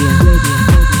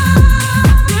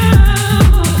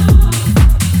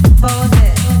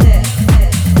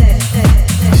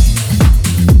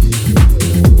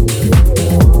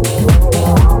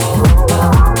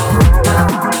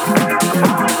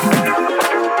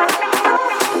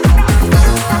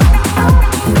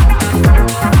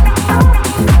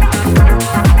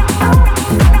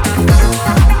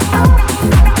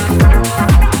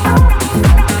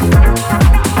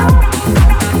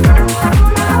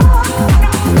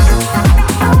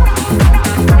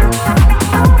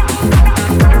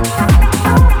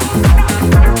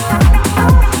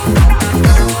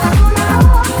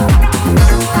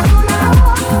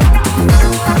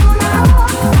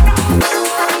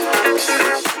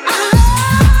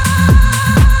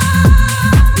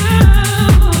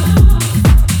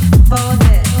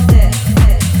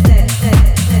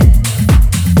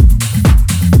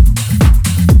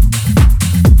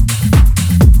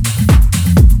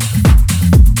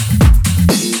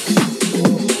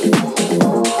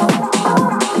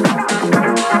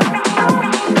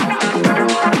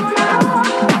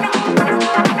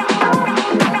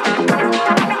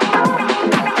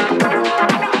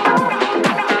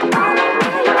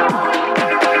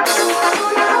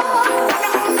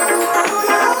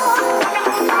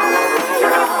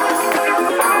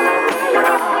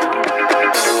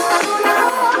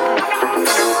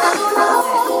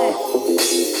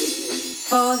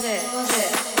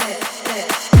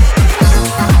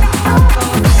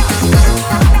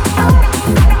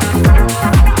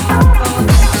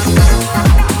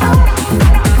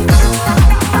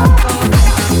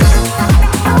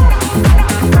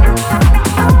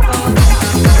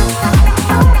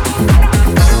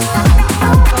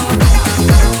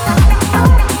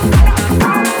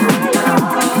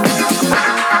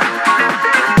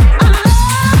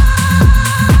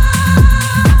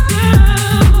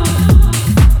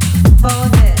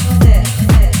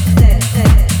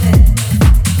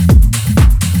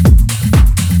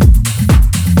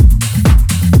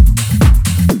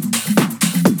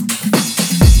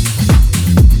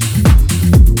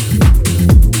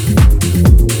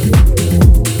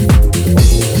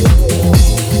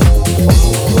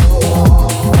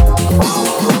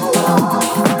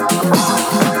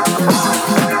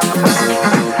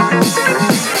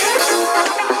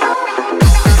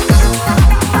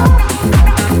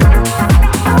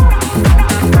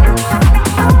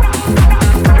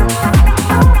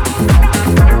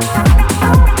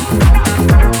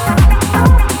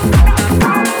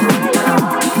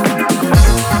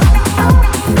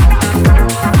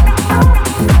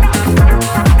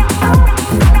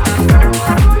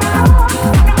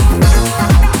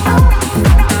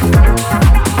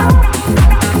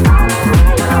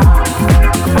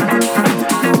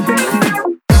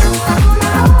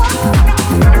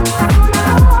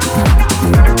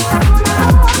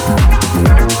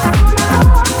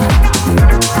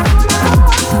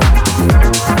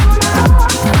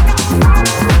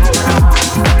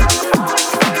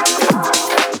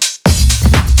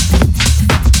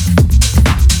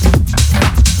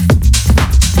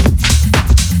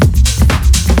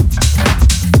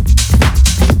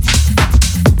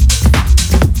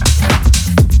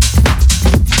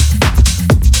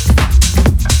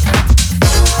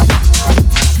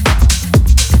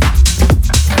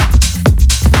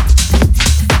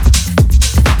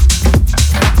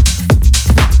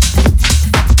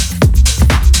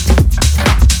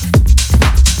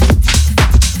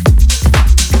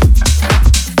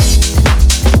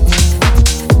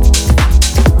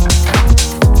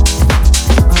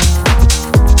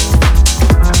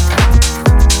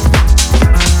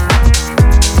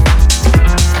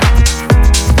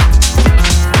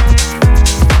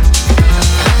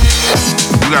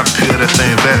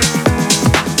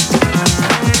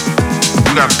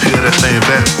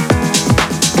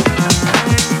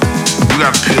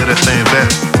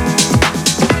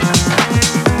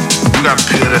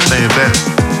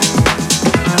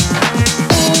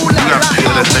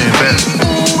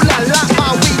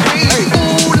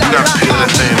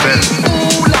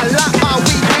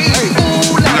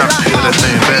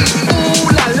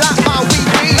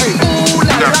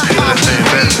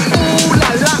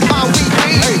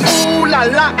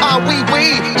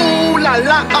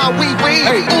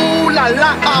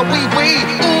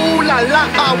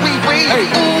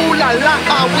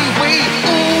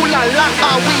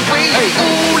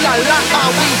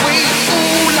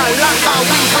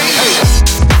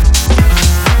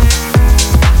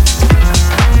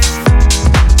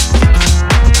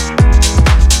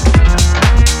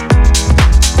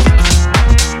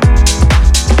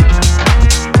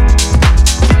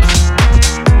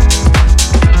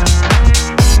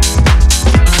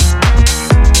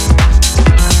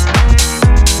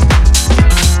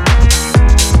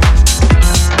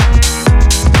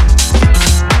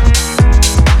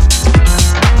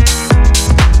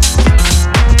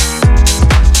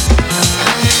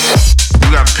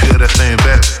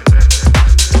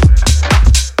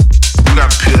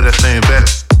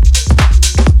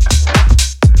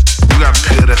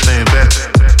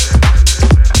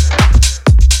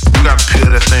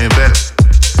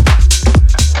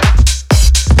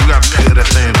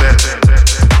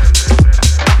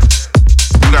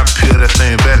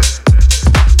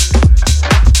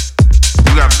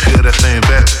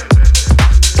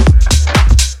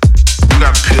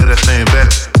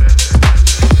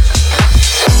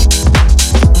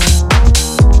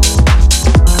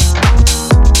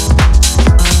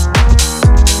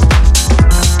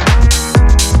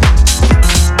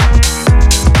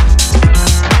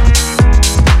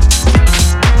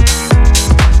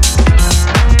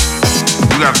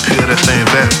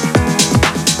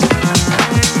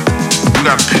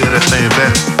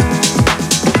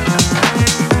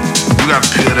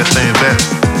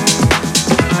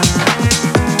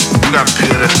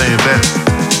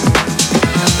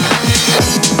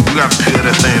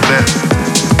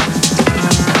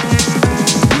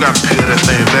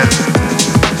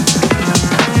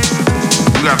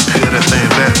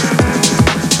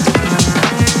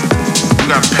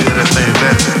 gotta pay that thing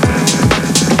back.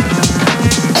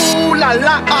 Ooh la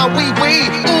la, ah wee wee.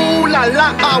 Ooh la la,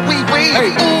 ah wee wee.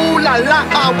 Ooh la la,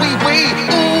 ah wee wee.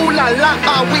 Ooh la la,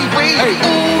 ah wee wee.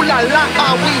 Ooh la la,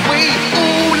 ah wee wee.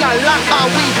 Ooh la la, ah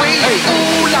wee wee.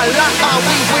 Ooh la la, ah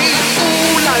wee wee.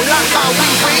 Ooh la la, ah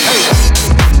wee wee.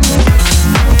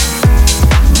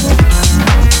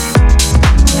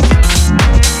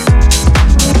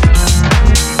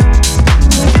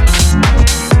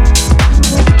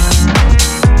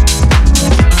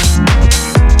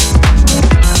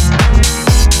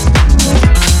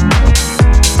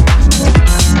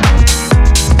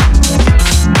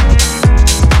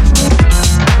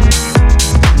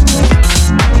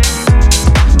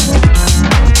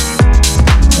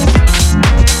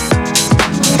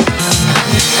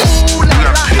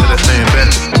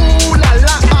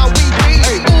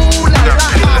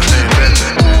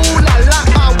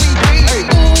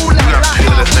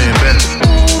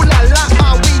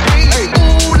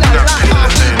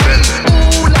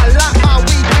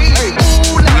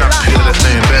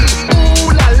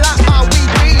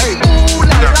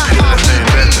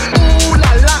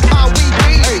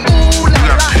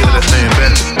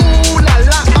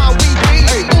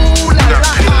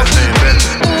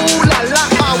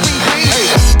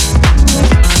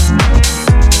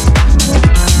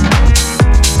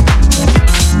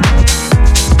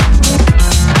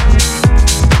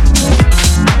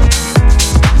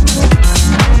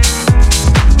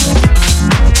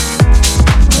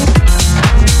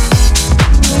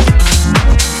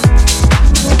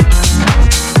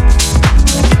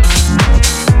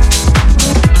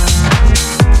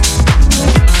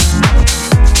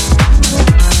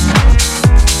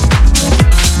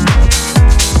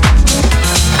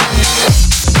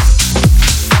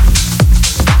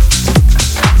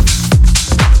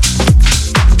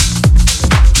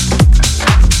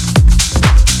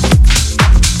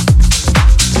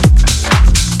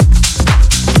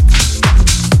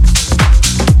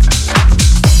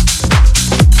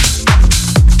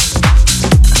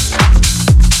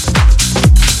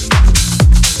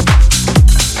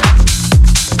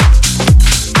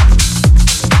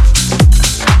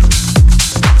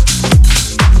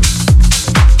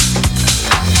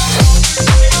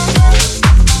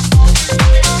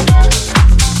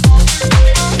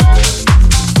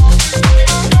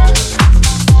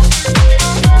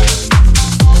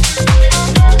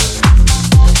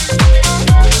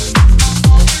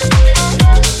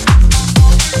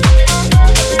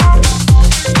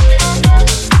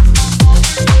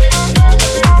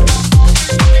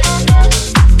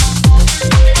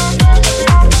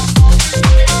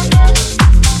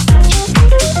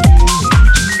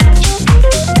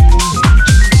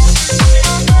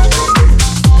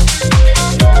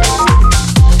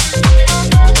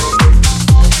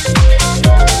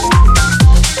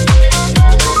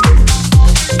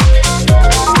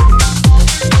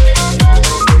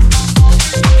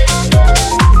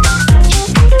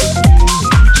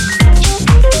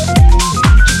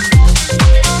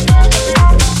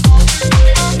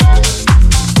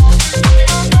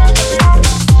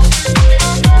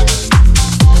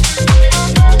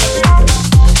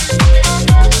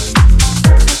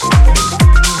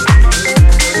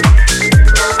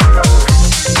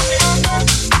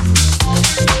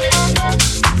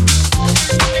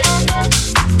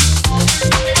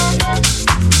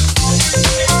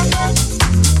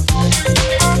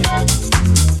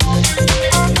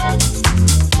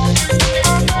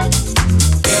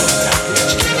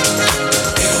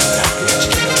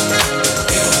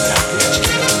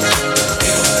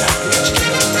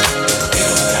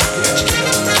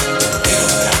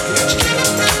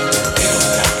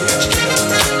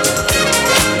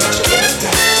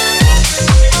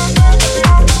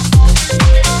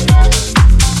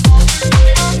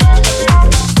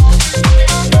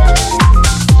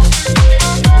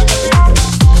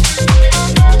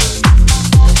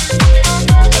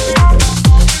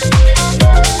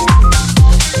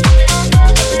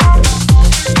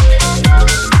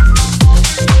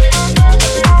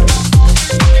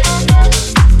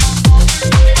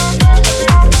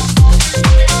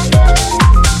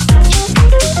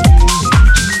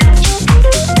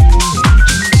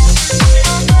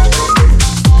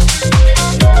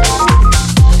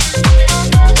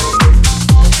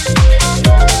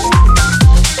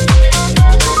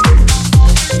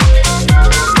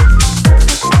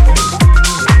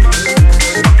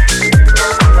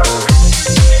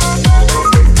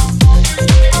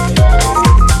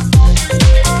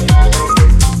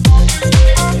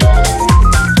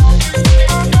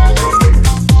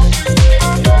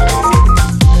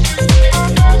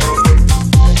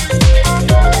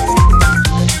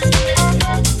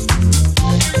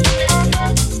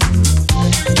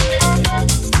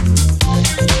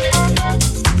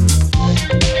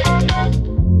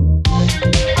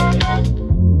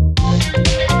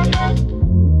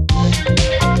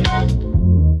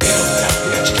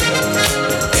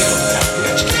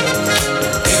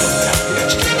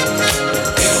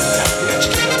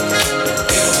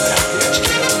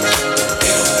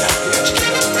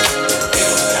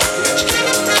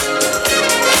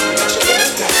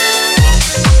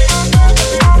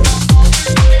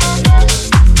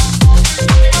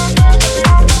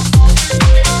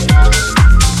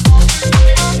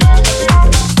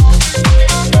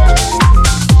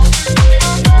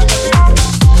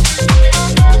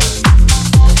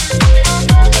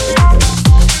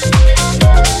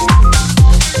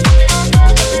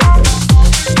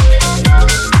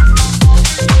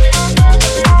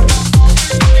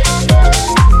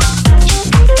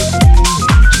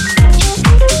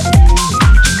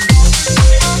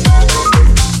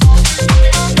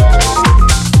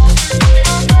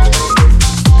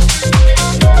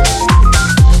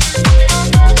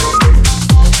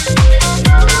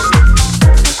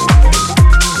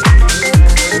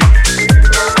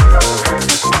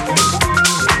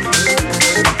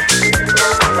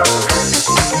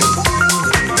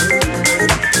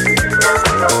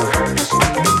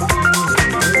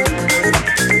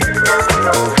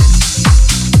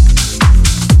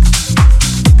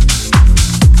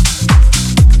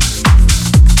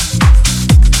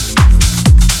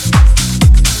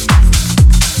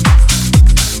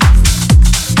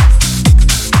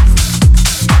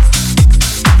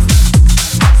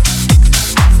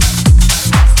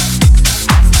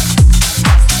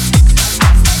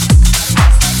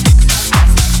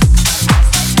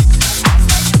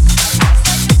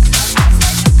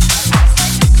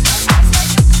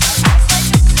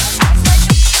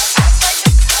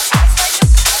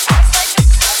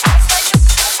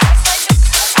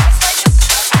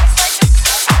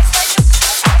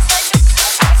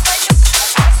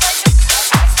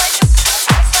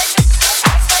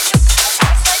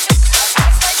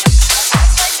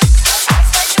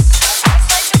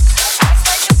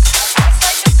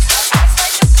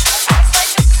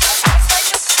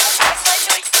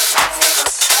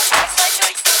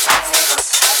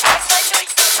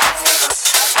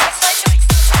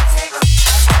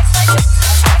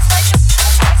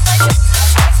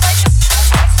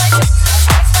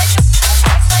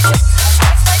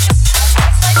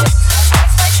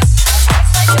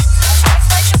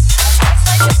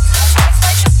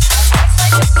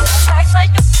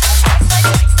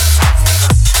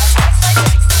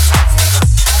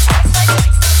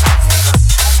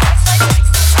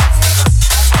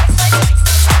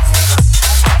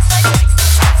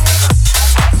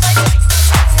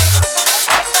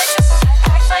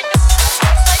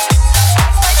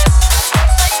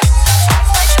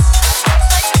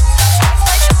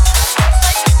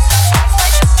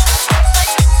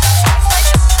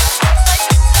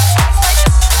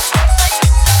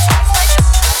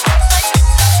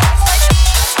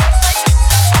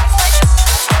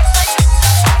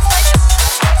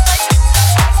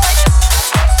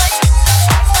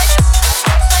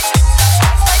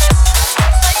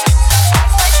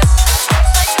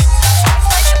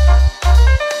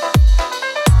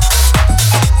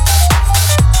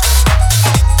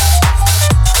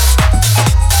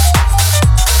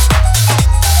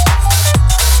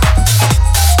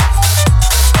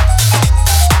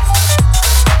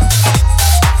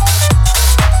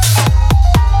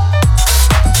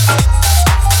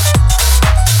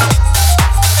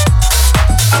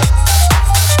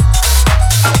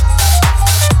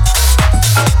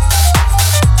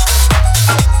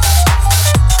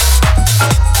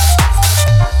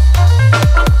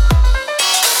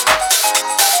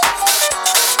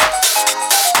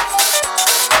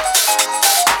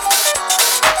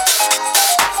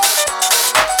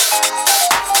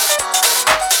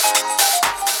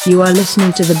 You are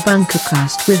listening to the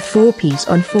Bunkercast with 4-Piece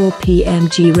on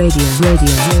 4PMG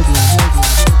Radio.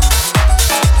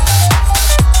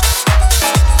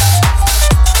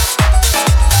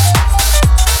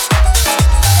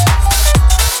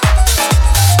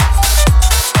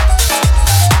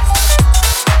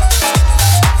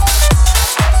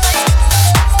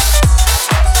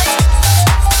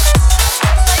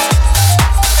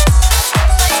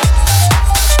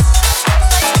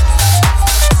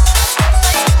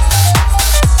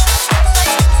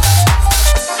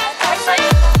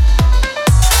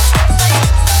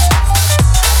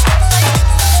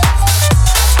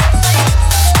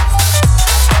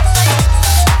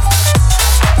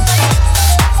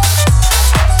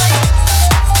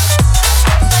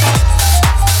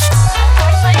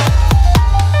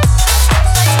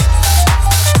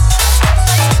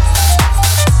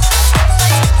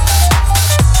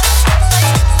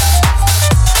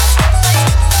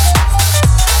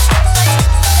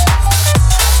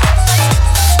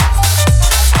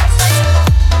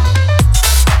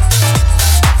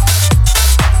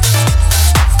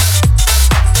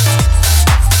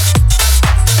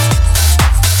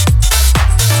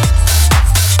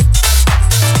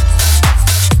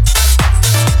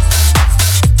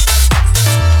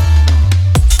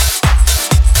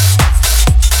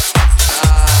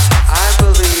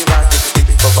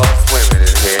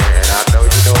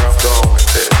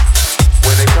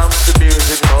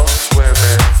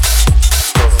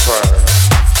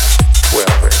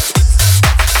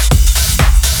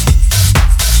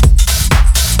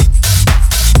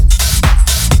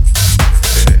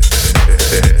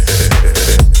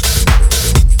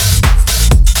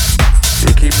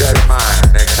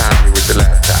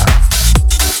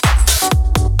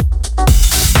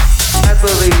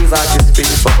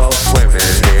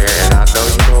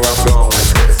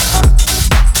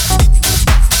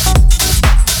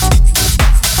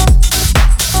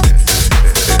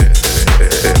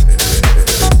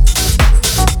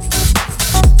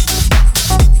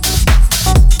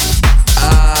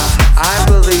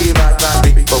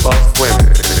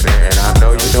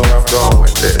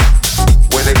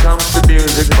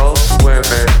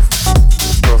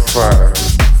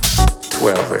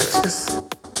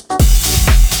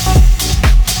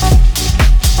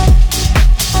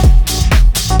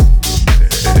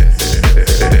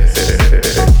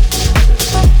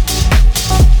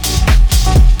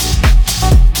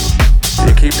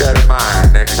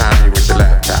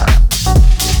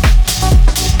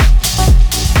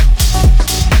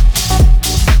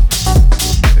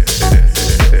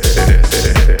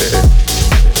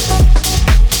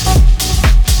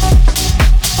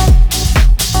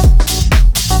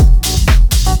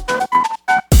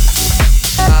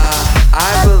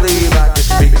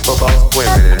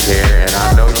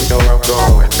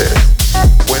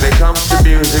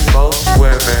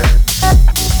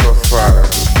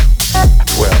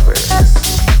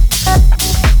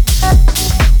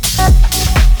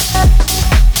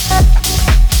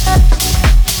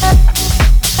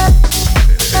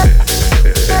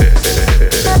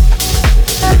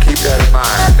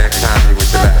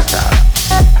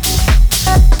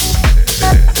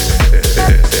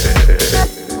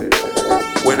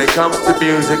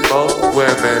 music, both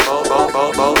women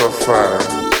prefer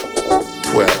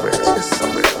 12 inches.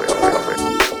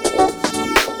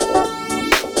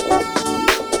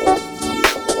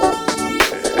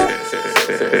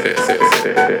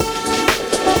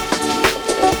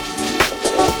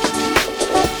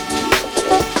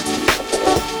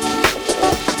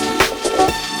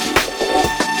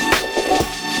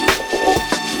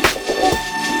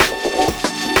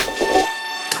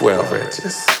 12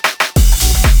 inches.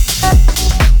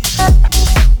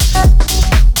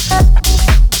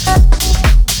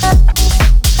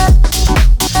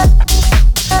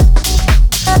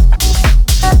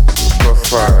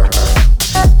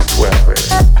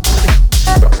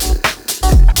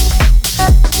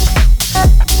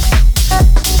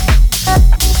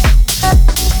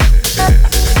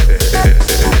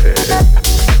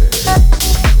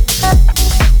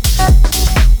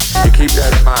 Keep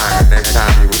that in mind next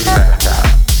time you use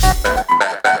laptop.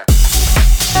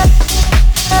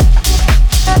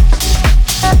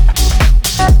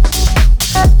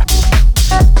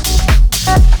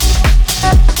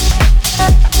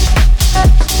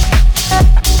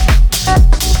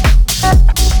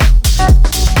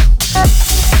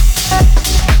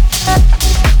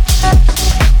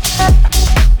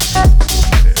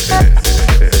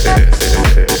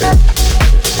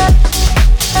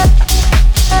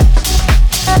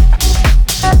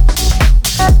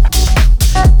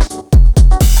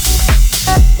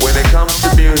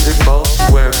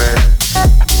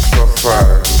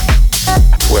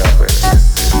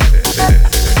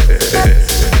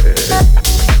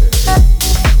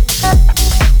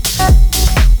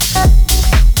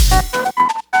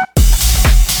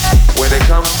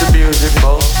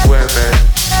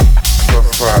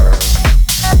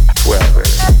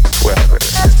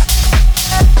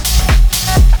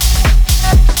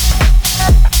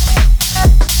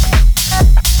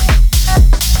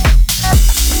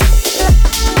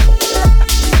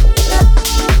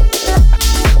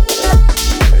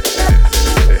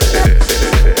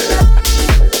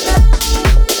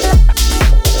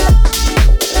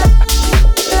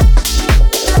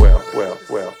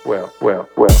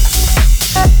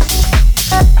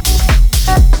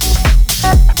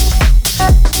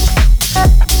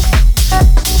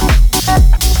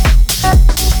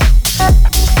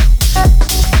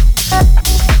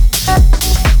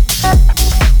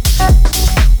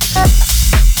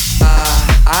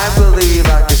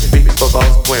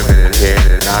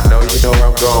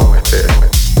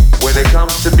 When it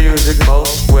comes to music,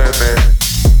 most women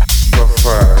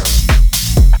prefer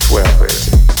 12 inches,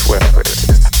 12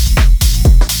 inches.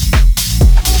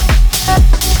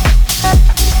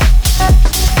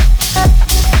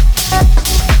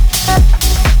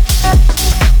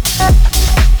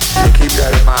 You keep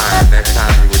that in mind next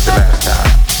time you're with the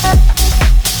laptop.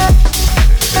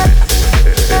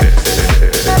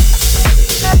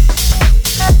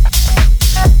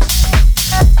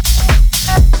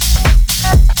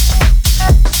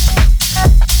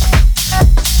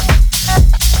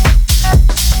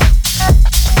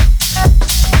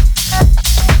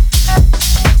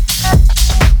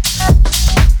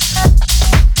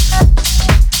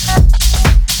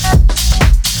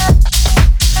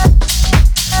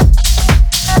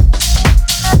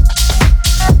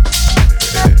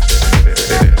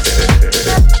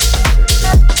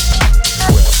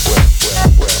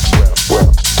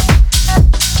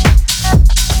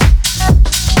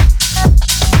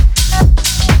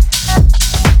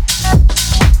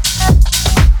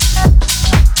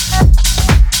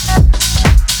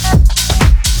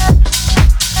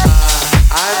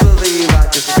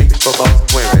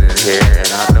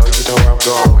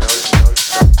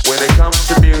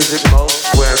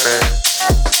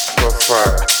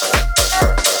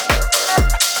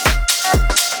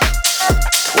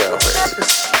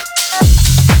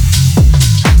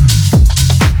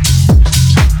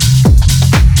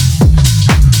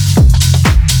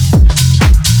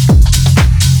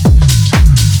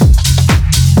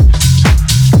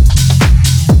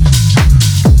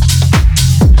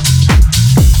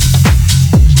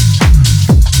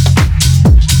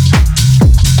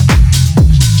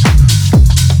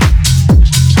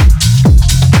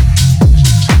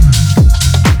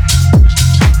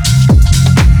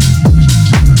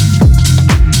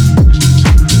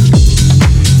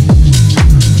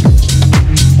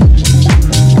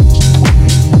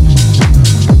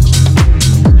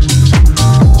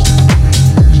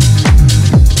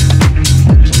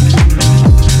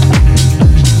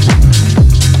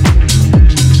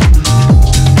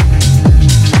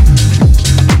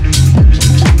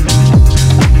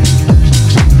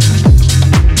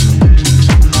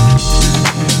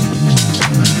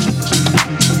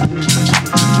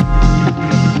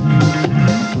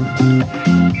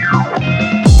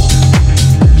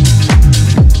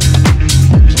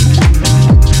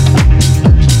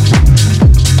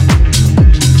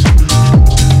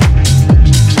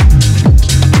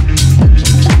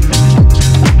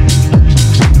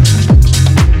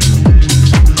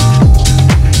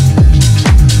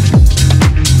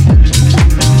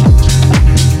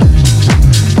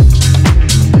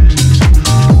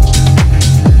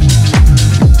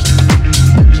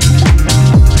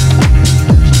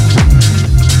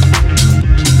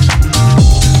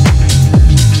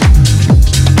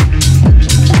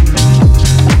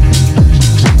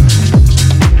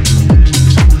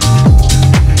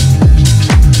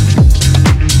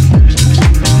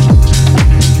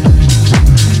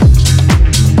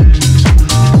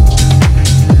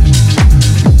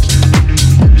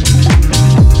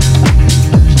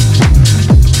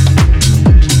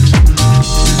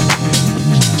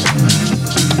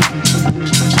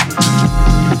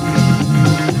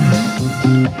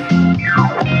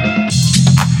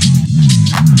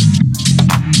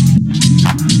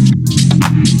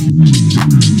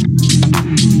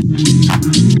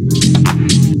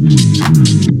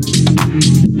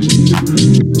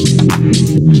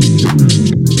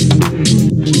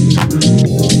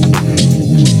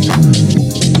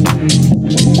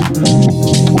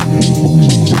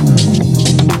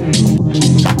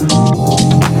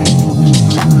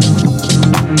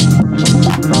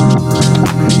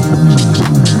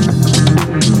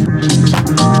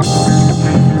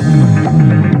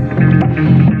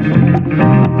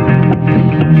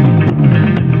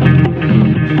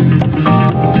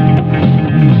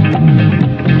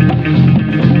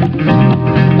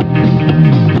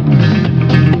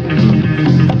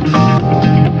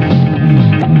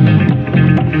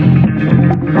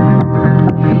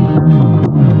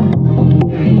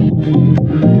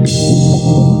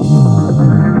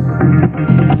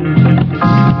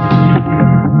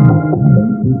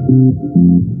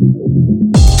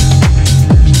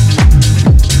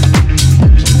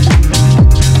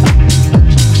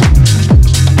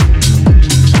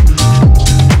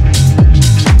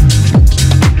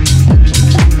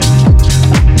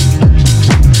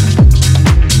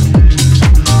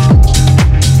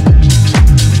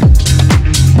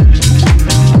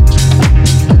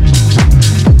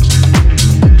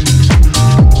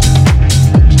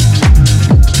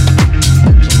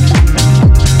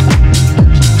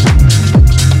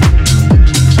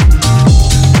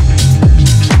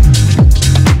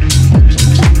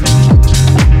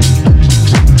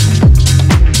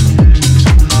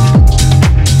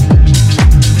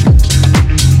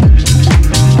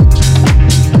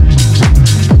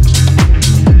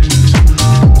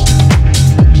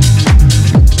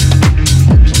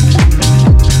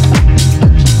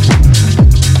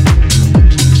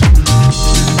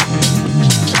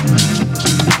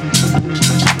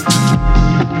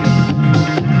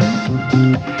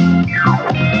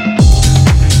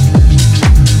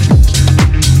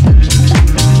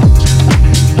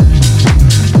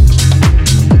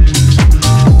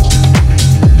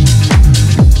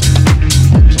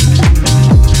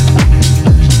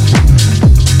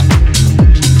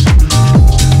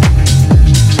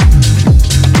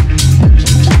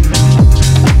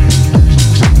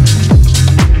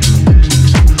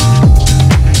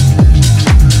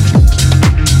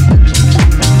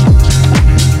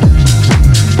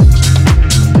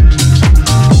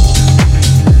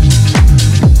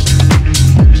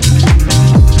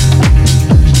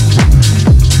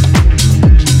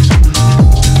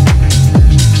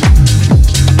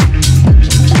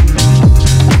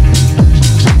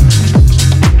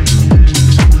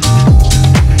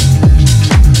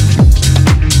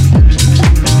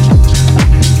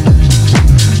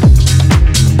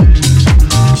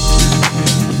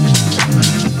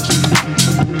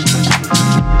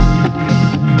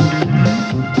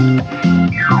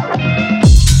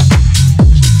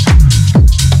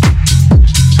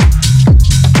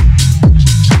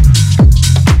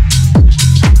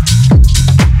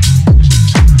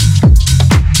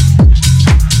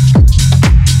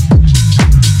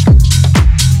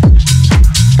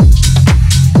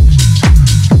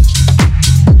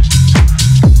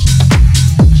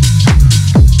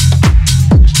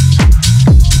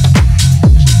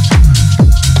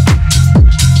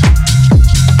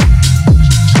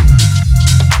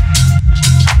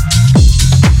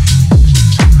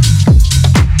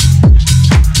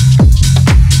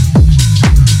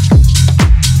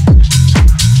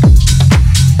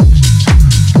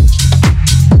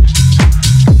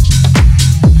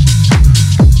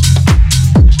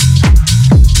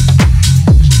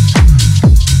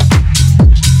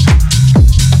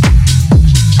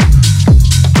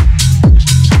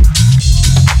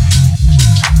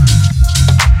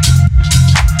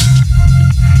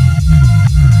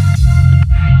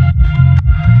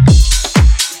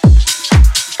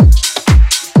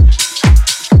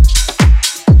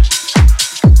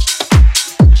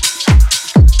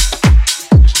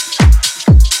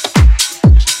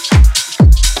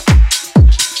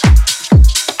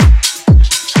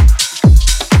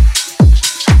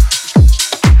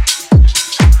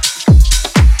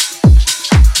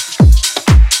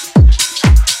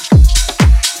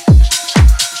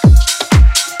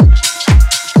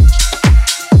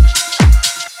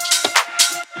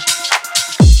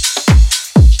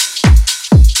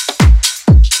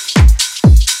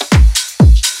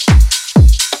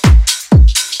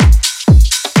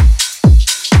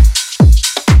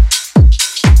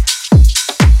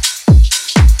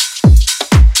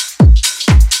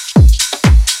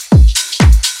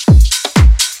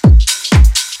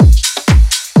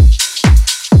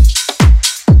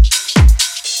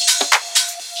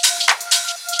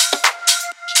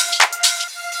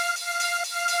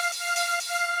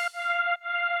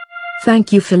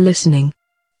 Thank you for listening.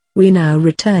 We now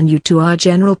return you to our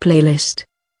general playlist.